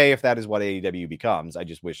I'm okay if that is what AEW becomes. I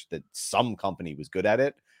just wish that some company was good at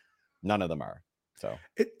it. None of them are. So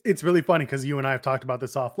it's really funny because you and I have talked about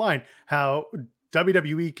this offline, how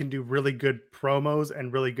WWE can do really good promos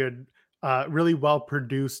and really good, really well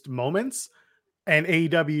produced moments, and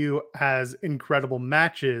AEW has incredible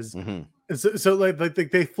matches. Mm-hmm. So like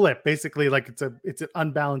they flip basically, like it's an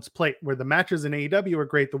unbalanced plate where the matches in AEW are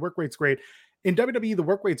great, the work rate's great. In WWE, the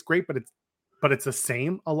work rate's great, but it's the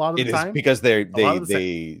same a lot of the time. It is because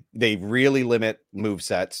they really limit move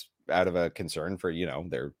sets out of a concern for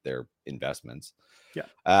their investments. Yeah.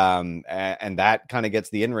 And that kind of gets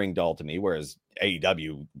the in-ring dull to me, whereas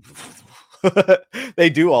AEW they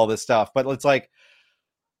do all this stuff, but it's like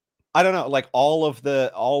I don't know, like all of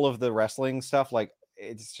the wrestling stuff, like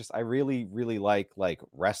it's just I really, really like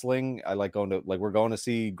wrestling. I like going to we're going to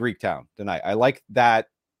see Greek Town tonight. I like that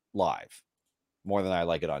live more than I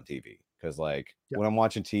like it on TV. Because when I'm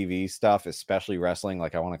watching TV stuff, especially wrestling,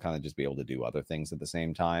 like I want to kind of just be able to do other things at the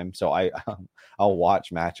same time. So I'll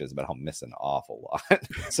watch matches, but I'll miss an awful lot.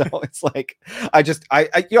 So it's like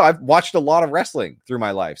I've watched a lot of wrestling through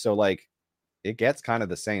my life. So like it gets kind of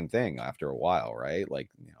the same thing after a while, right? Like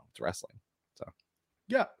it's wrestling. So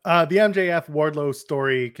yeah, the MJF Wardlow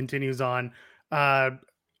story continues on.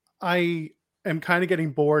 I am kind of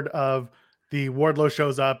getting bored of the Wardlow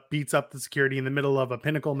shows up, beats up the security in the middle of a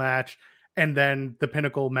Pinnacle match, and then the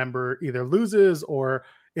Pinnacle member either loses or,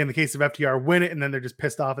 in the case of FTR, win it, and then they're just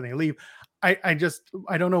pissed off and they leave. I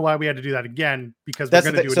don't know why we had to do that again, because we're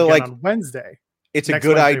going to do it again on Wednesday. It's a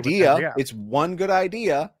good idea. It's one good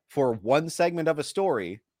idea for one segment of a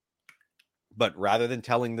story, but rather than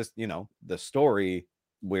telling this, the story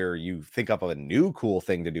where you think up of a new cool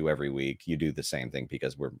thing to do every week, you do the same thing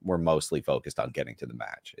because we're mostly focused on getting to the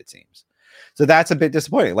match, it seems. So that's a bit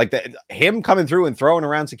disappointing. Like him coming through and throwing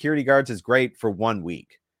around security guards is great for 1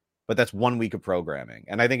 week, but that's 1 week of programming.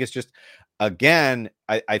 And I think it's just, again,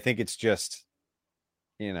 I think it's just,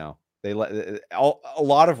 they let a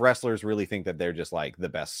lot of wrestlers really think that they're just like the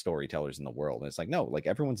best storytellers in the world. And it's like, no, like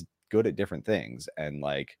everyone's good at different things. And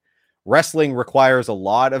like, wrestling requires a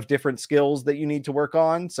lot of different skills that you need to work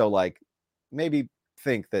on. So like maybe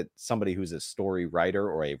think that somebody who's a story writer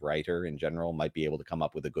or a writer in general might be able to come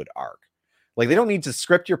up with a good arc. Like they don't need to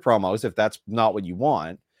script your promos if that's not what you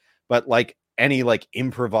want, but like any like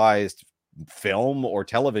improvised film or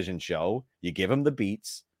television show, you give them the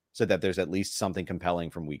beats so that there's at least something compelling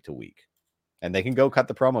from week to week, and they can go cut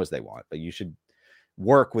the promos they want, but you should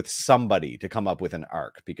work with somebody to come up with an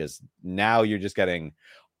arc, because now you're just getting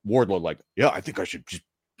Wardlow like, yeah, I think I should just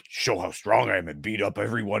show how strong I am and beat up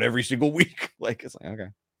everyone every single week. Like, it's like, okay.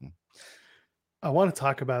 I want to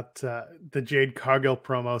talk about the Jade Cargill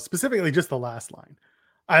promo, specifically just the last line.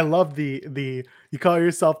 I love the you call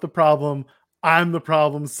yourself the problem, I'm the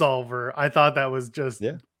problem solver. I thought that was just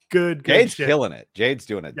good Jade's shit. killing it. Jade's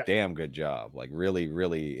doing a Yeah. damn good job. Like really,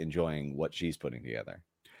 really enjoying what she's putting together.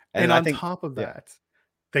 And I on think, top of that,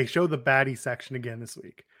 they show the baddie section again this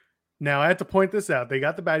week. Now I have to point this out. They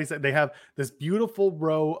got the baddie set. They have this beautiful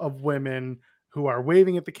row of women who are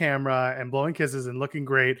waving at the camera and blowing kisses and looking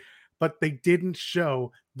great, but they didn't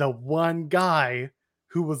show the one guy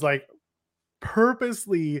who was like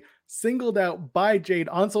purposely singled out by Jade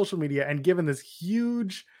on social media and given this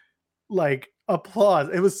huge like applause.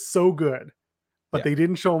 It was so good, but they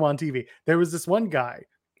didn't show him on TV. There was this one guy.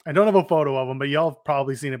 I don't have a photo of him, but y'all have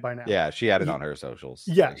probably seen it by now. Yeah, she had it on her socials.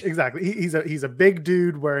 Yeah, Like, exactly. He's a big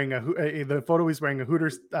dude wearing the photo. He's wearing a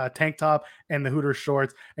Hooters tank top and the Hooters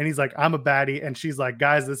shorts, and he's like, "I'm a baddie," and she's like,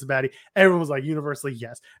 "Guys, this is a baddie." Everyone was like, universally,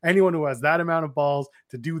 yes. Anyone who has that amount of balls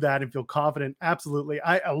to do that and feel confident, absolutely.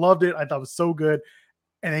 I loved it. I thought it was so good,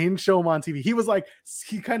 and they didn't show him on TV. He was like,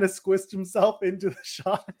 he kind of squished himself into the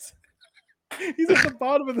shot. He's at the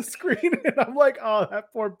bottom of the screen, and I'm like, oh,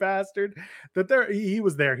 that poor bastard. That there, he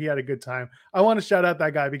was there. He had a good time. I want to shout out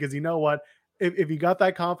that guy because you know what? If you got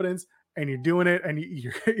that confidence and you're doing it, and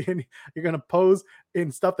you're going to pose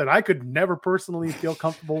in stuff that I could never personally feel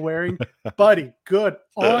comfortable wearing, buddy, good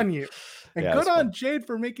on you. And good on fun. Jade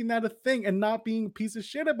for making that a thing and not being a piece of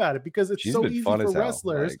shit about it, because it's so easy for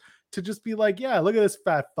wrestlers to just be like, yeah, look at this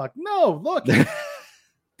fat fuck. No, look.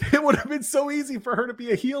 It would have been so easy for her to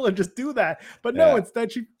be a heel and just do that. But no,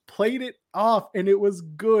 instead she played it off and it was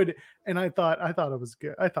good. And I thought it was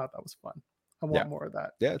good. I thought that was fun. I want more of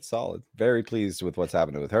that. Yeah, it's solid. Very pleased with what's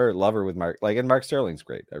happening with her. Love her with Mark. And Mark Sterling's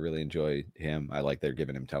great. I really enjoy him. I like they're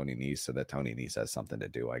giving him Tony Nese so that Tony Nese has something to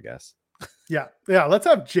do, I guess. Yeah. Let's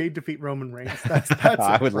have Jade defeat Roman Reigns. That's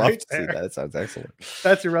I would love to see that. That sounds excellent.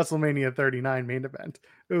 That's your WrestleMania 39 main event.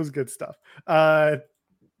 It was good stuff.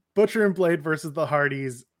 Butcher and Blade versus the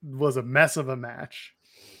Hardys was a mess of a match.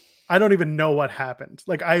 I don't even know what happened.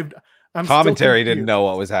 Like I'm commentary didn't know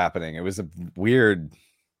what was happening. It was a weird,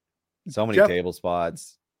 so many table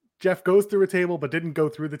spots. Jeff goes through a table, but didn't go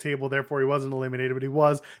through the table. Therefore, he wasn't eliminated, but he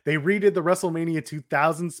was. They redid the WrestleMania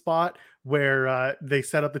 2000 spot where they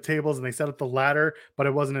set up the tables and they set up the ladder, but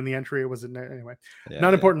it wasn't in the entry. It was in there anyway.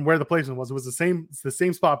 Not important where the placement was. It was the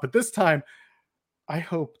same spot, but this time, I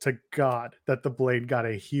hope to God that the Blade got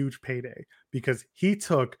a huge payday, because he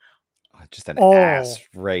took just an ass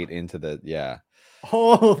right into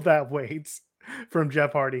all of that weight from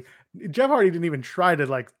Jeff Hardy. Jeff Hardy didn't even try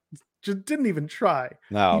to just didn't even try.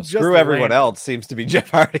 No, screw everyone else seems to be Jeff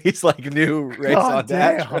Hardy's new race on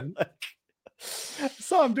that.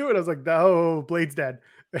 Saw him do it. I was like, no, Blade's dead.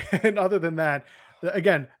 And other than that,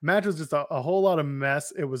 again, match was just a whole lot of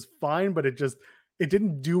mess. It was fine, but it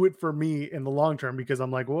didn't do it for me in the long term, because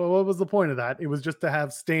I'm like, well, what was the point of that? It was just to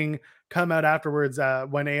have Sting come out afterwards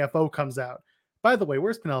when AFO comes out. By the way,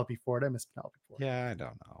 where's Penelope Ford? I miss Penelope Ford. Yeah, I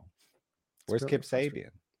don't know. Where's Kip Sabian?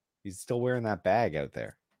 He's still wearing that bag out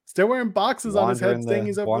there. Still wearing boxes on his head saying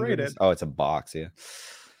he's overrated. Oh, it's a box, yeah.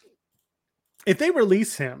 If they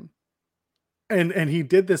release him and he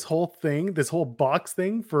did this whole box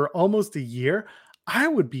thing for almost a year, I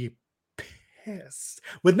would be pissed.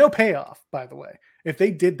 With no payoff, by the way, if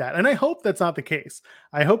they did that. And I hope that's not the case.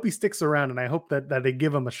 I hope he sticks around, and I hope that they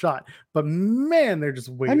give him a shot. But man, they're just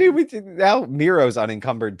waiting. I mean, now Miro's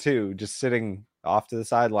unencumbered too, just sitting off to the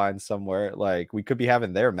sidelines somewhere. Like, we could be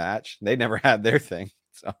having their match. They never had their thing.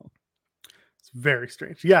 So it's very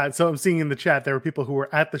strange. Yeah. So I'm seeing in the chat, there were people who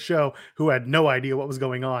were at the show who had no idea what was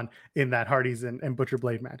going on in that Hardys and Butcher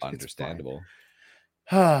Blade match. Understandable.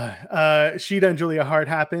 Sheeta and Julia Hart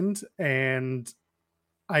happened, and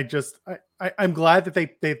I'm glad that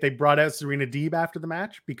they brought out Serena Deeb after the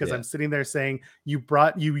match, because I'm sitting there saying, you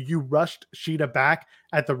rushed Sheeta back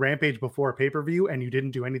at the Rampage before pay-per-view and you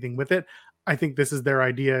didn't do anything with it. I think this is their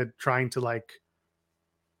idea, trying to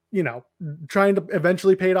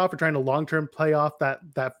eventually pay it off, or trying to long-term play off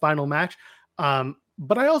that final match.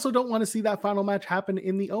 But I also don't want to see that final match happen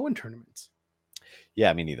in the Owen tournaments.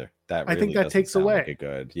 Yeah, me neither. I think that takes away.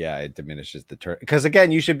 It diminishes the turn, because again,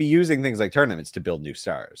 you should be using things like tournaments to build new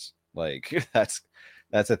stars. Like that's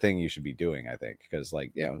a thing you should be doing, I think, because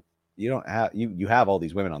you don't have you have all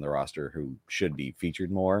these women on the roster who should be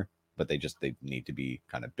featured more, but they need to be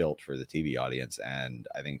kind of built for the TV audience. And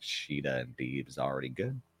I think Sheeta and Deeb is already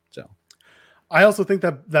good. So I also think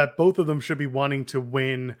that both of them should be wanting to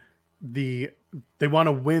win they want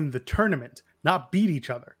to win the tournament, not beat each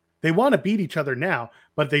other. They want to beat each other now,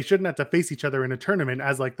 but they shouldn't have to face each other in a tournament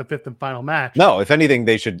as the fifth and final match. No, if anything,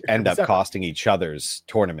 they should end up costing each other's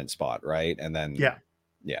tournament spot, right? And then yeah.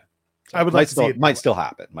 So I would like to see it. Might still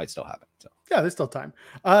happen. So yeah, there's still time.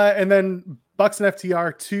 And then Bucks and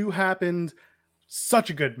FTR 2 happened.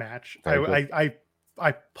 Such a good match. I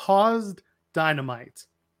I paused Dynamite.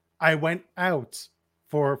 I went out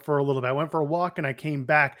for a little bit. I went for a walk and I came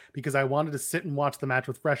back because I wanted to sit and watch the match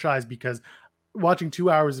with fresh eyes, because watching 2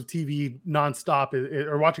 hours of TV nonstop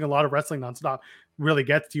or watching a lot of wrestling nonstop really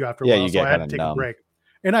gets to you after a while. You So get I had kind to of take a numb. break.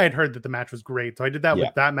 And I had heard that the match was great. So I did that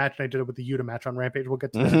with that match, and I did it with the Yuta match on Rampage. We'll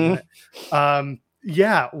get to that in a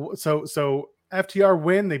minute. So FTR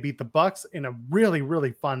win. They beat the Bucks in a really,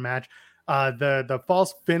 really fun match. The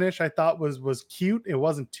false finish I thought was cute. It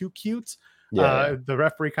wasn't too cute. The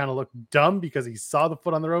referee kind of looked dumb because he saw the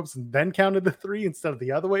foot on the ropes and then counted the 3 instead of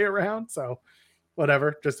the other way around. So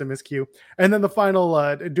whatever, just a miscue. And then the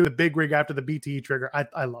final do the big rig after the BTE trigger.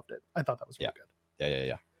 I loved it. I thought that was really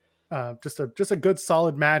good. Just a good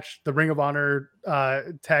solid match. The Ring of Honor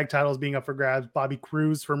tag titles being up for grabs. Bobby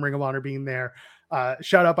Cruz from Ring of Honor being there.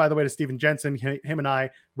 Shout out, by the way, to Steven Jensen. Him and I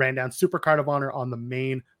ran down Super Card of Honor on the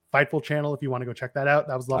main Fightful channel. If you want to go check that out,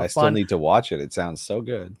 that was a lot of fun. I still need to watch it. It sounds so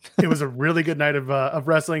good. It was a really good night of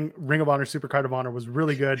wrestling. Ring of Honor Super Card of Honor was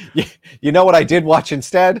really good. You know what I did watch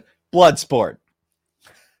instead? Bloodsport.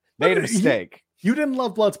 Made a mistake. You didn't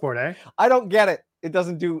love Bloodsport, eh? I don't get it. It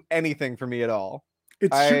doesn't do anything for me at all.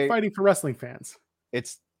 It's shoot fighting for wrestling fans.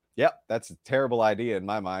 That's a terrible idea in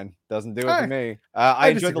my mind. Doesn't do it for me. I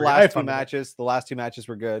enjoyed the last 2 matches. The last 2 matches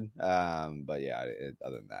were good. But yeah,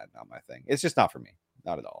 other than that, not my thing. It's just not for me.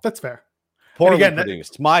 Not at all. That's fair. Poorly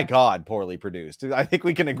produced. My God, poorly produced. I think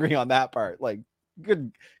we can agree on that part. Like,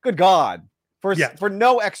 good God. For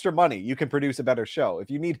no extra money, you can produce a better show. If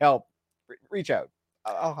you need help, reach out.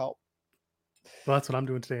 I'll help. Well, that's what I'm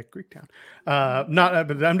doing today at Greektown.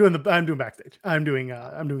 But I'm doing backstage. I'm doing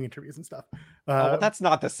interviews and stuff. But that's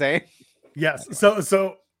not the same. Yes.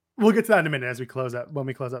 So we'll get to that in a minute when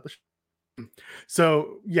we close out the show.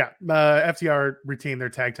 So FTR retained their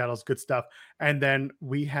tag titles, good stuff. And then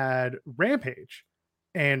we had Rampage.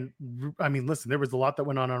 And I mean, listen, there was a lot that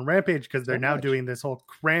went on Rampage because they're now doing this whole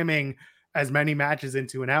cramming as many matches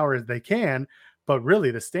into an hour as they can. But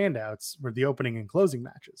really, the standouts were the opening and closing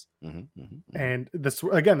matches. And the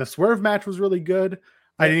Swerve match was really good.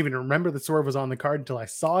 I didn't even remember the Swerve was on the card until I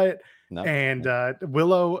saw it.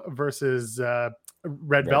 Willow versus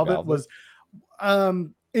Red Velvet was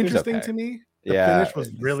interesting to me. The finish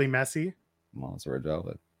was really messy. Well, it's Red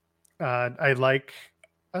Velvet. I like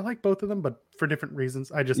both of them, but for different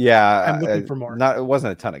reasons. I'm looking for more. It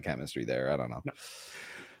wasn't a ton of chemistry there. I don't know. No.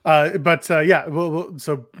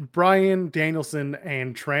 So Bryan Danielson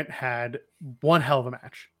and Trent had one hell of a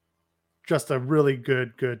match. Just a really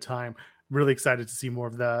good time. Really excited to see more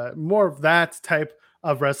of that type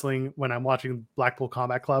of wrestling when I'm watching Blackpool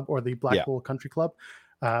Combat Club or the Blackpool Country Club.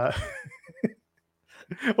 Well,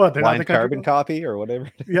 they're blind not the carbon copy or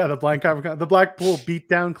whatever. Yeah, the blind carbon, the Blackpool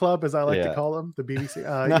Beatdown Club, as I like to call them, the BBC.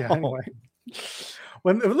 Anyway.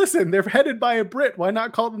 Listen, they're headed by a Brit. Why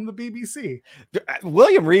not call them the BBC?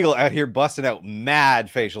 William Regal out here busting out mad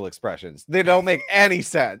facial expressions. They don't make any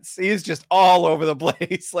sense. He's just all over the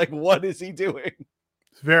place. Like, what is he doing?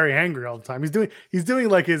 He's very angry all the time. He's doing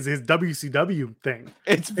like his WCW thing.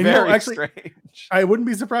 It's very strange. I wouldn't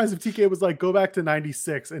be surprised if TK was like, go back to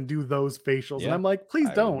 96 and do those facials. And I'm like, please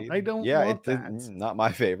don't. I don't want that. Not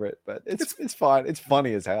my favorite, but it's fun. It's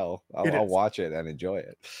funny as hell. I'll watch it and enjoy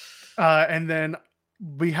it. And then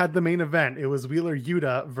we had the main event. It was Wheeler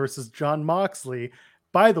Yuta versus Jon Moxley.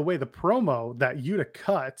 By the way, the promo that Yuta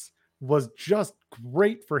cut was just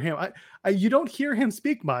great for him. You don't hear him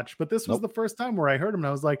speak much, but this was the first time where I heard him and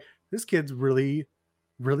I was like, this kid's really,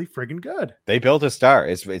 really friggin' good. They built a star.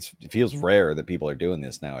 It feels rare that people are doing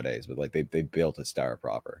this nowadays, but like they built a star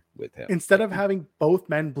proper with him. Instead of having both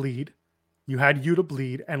men bleed, you had Yuta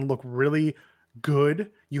bleed and look really good.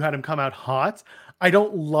 You had him come out hot. I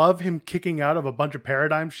don't love him kicking out of a bunch of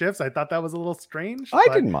paradigm shifts. I thought that was a little strange. I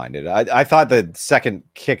didn't mind it. I thought the second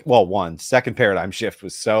paradigm shift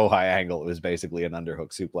was so high angle. It was basically an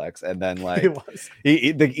underhook suplex. And then like it was.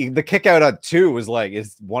 The kick out on 2 was like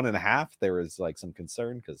is 1.5. There was like some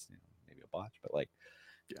concern because maybe a botch, but like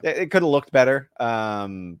it could have looked better.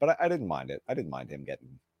 But I didn't mind it. I didn't mind him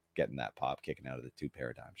getting that pop, kicking out of the 2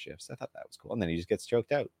 paradigm shifts. I thought that was cool. And then he just gets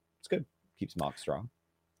choked out. It's good. Keeps Mox strong.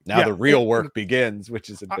 Now the real work begins, which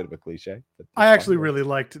is a bit of a cliche. But I actually really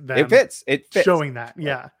liked that. It fits showing that.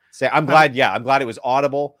 Yeah. So I'm glad it was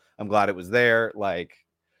audible. I'm glad it was there. Like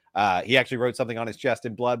he actually wrote something on his chest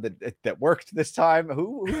in blood that worked this time.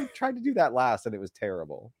 Who tried to do that last and it was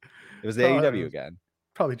terrible? It was the AEW again.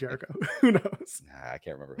 Probably Jericho. Who knows? I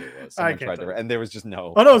can't remember who it was. Someone tried to, and there was just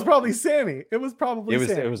no. Oh no, it was probably Sammy. It was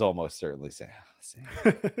Sammy. It was almost certainly Sammy.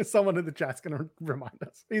 Someone in the chat's gonna remind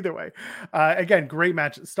us. Either way, again, great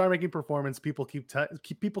match, star-making performance. People keep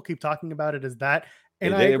talking about it as that,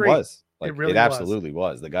 and I agree. Like really it absolutely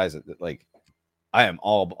was. The guys that like I am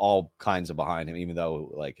all kinds of behind him, even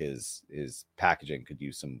though like his packaging could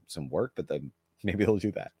use some work, but then maybe he'll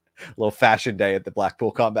do that. A little fashion day at the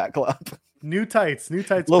Blackpool Combat Club. New tights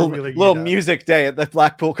little music day at the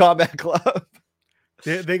Blackpool Combat Club.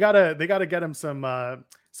 They gotta get him some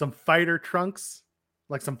fighter trunks,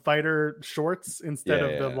 like some fighter shorts instead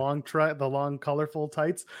of the long colorful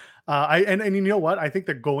tights. And you know what? I think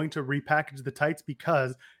they're going to repackage the tights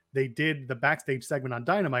because they did the backstage segment on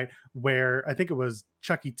Dynamite where I think it was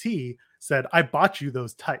Chucky T said, "I bought you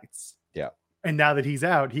those tights." Yeah. And now that he's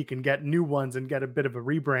out, he can get new ones and get a bit of a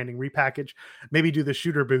rebranding, repackage, maybe do the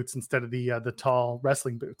shooter boots instead of the tall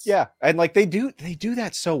wrestling boots. Yeah. And like they do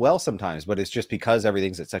that so well sometimes, but it's just because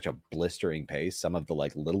everything's at such a blistering pace. Some of the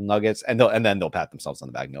like little nuggets and then they'll pat themselves on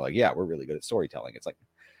the back and they're like, yeah, we're really good at storytelling. It's like,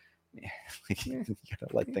 you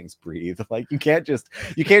gotta let things breathe. Like you can't just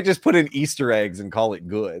put in Easter eggs and call it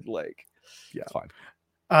good. Like, yeah, it's fine.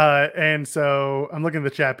 And so I'm looking at the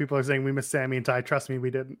chat. People are saying we missed Sammy and Ty. Trust me, we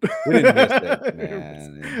didn't. We didn't miss it,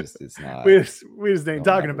 man. It's not. We just ain't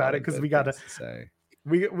talking about it because we got to say.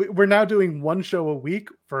 We're now doing one show a week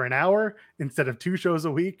for an hour instead of 2 shows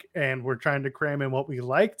a week, and we're trying to cram in what we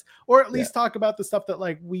liked, or at least talk about the stuff that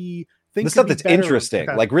like we think the stuff that's interesting,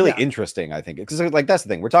 like really interesting. I think because like that's the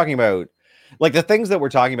thing we're talking about. Like the things that we're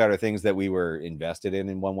talking about are things that we were invested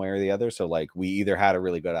in one way or the other. So like we either had a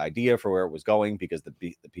really good idea for where it was going because the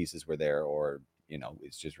pieces were there, or you know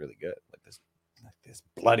it's just really good. Like this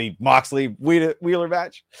bloody Moxley Wheeler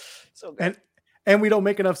match. So good. And we don't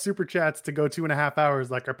make enough super chats to go 2.5 hours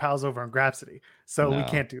like our pals over on Grapsity. So we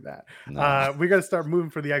can't do that. No. We got to start moving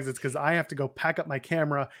for the exits because I have to go pack up my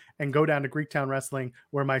camera and go down to Greektown Wrestling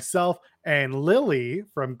where myself and Lily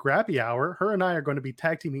from Grappy Hour, her and I are going to be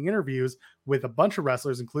tag teaming interviews with a bunch of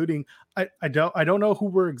wrestlers, including I don't know who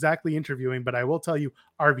we're exactly interviewing, but I will tell you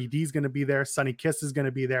RVD is going to be there. Sunny Kiss is going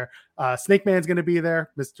to be there. Snake Man's going to be there.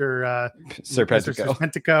 Mr.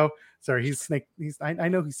 Serpentico. Sorry, he's Snake. I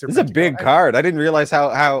know he's Serpentico. This is a big card. I didn't realize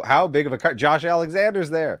how big of a card. Josh Alexander's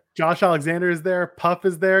there. Josh Alexander is there. Puff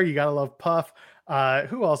is there. You gotta love Puff.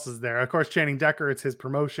 Who else is there? Of course, Channing Decker. It's his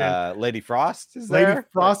promotion. Lady Frost is there. Lady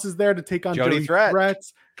Frost is there to take on Jody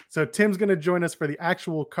Threats. So Tim's going to join us for the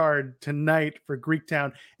actual card tonight for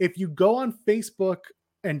Greektown. If you go on Facebook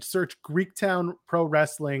and search Greektown Pro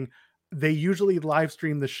Wrestling, they usually live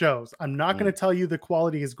stream the shows. I'm not going to tell you the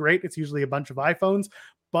quality is great. It's usually a bunch of iPhones.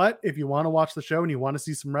 But if you want to watch the show and you want to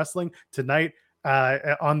see some wrestling tonight,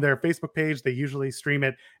 on their Facebook page, they usually stream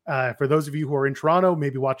it. For those of you who are in Toronto,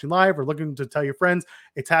 maybe watching live or looking to tell your friends,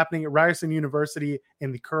 it's happening at Ryerson University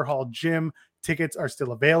in the Kerr Hall gym. Tickets are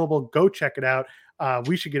still available. Go check it out.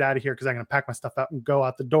 We should get out of here because I'm going to pack my stuff out and go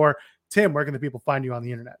out the door. Tim, where can the people find you on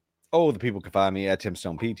the internet? Oh, the people can find me at Tim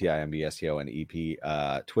Stone P,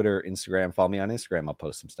 TIMBSTONEP, Twitter, Instagram. Follow me on Instagram. I'll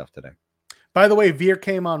post some stuff today. By the way, Veer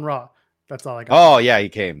came on Raw. That's all I got. Oh, yeah, he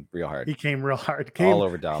came real hard. All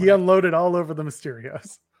over Dominic. He unloaded all over the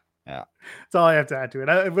Mysterios. Yeah. That's all I have to add to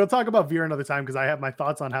it. We'll talk about Veer another time because I have my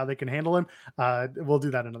thoughts on how they can handle him. We'll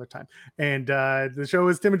do that another time. And the show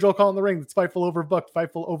is Tim and Joel Calling the Ring. It's Fightful Overbooked,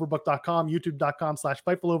 FightfulOverbooked.com,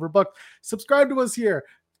 YouTube.com/FightfulOverbooked. Subscribe to us here.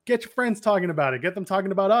 Get your friends talking about it. Get them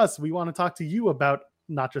talking about us. We want to talk to you about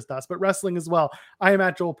not just us, but wrestling as well. I am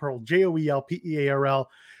at Joel Pearl, JOELPEARL.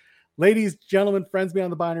 Ladies, gentlemen, friends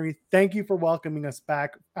beyond the binary, thank you for welcoming us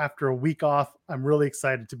back after a week off. I'm really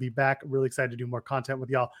excited to be back. I'm really excited to do more content with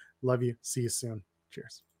y'all. Love you. See you soon.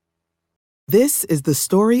 Cheers. This is the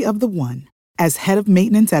story of the one. As head of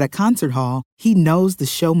maintenance at a concert hall, he knows the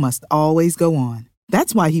show must always go on.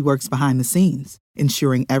 That's why he works behind the scenes,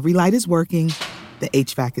 ensuring every light is working, the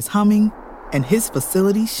HVAC is humming, and his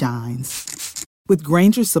facility shines. With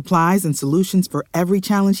Grainger's supplies and solutions for every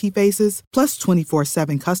challenge he faces, plus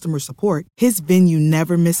 24/7 customer support, his venue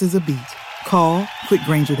never misses a beat. Call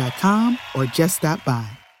quickgrainger.com or just stop by.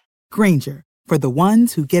 Grainger, for the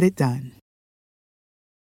ones who get it done.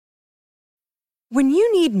 When you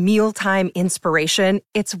need mealtime inspiration,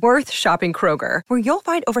 it's worth shopping Kroger, where you'll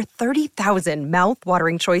find over 30,000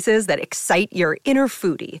 mouth-watering choices that excite your inner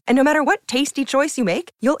foodie. And no matter what tasty choice you make,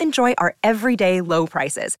 you'll enjoy our everyday low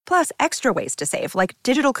prices, plus extra ways to save, like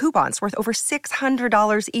digital coupons worth over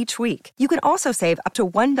 $600 each week. You can also save up to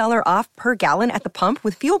 $1 off per gallon at the pump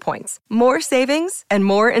with fuel points. More savings and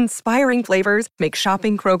more inspiring flavors make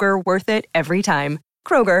shopping Kroger worth it every time.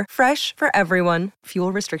 Kroger, fresh for everyone.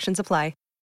 Fuel restrictions apply.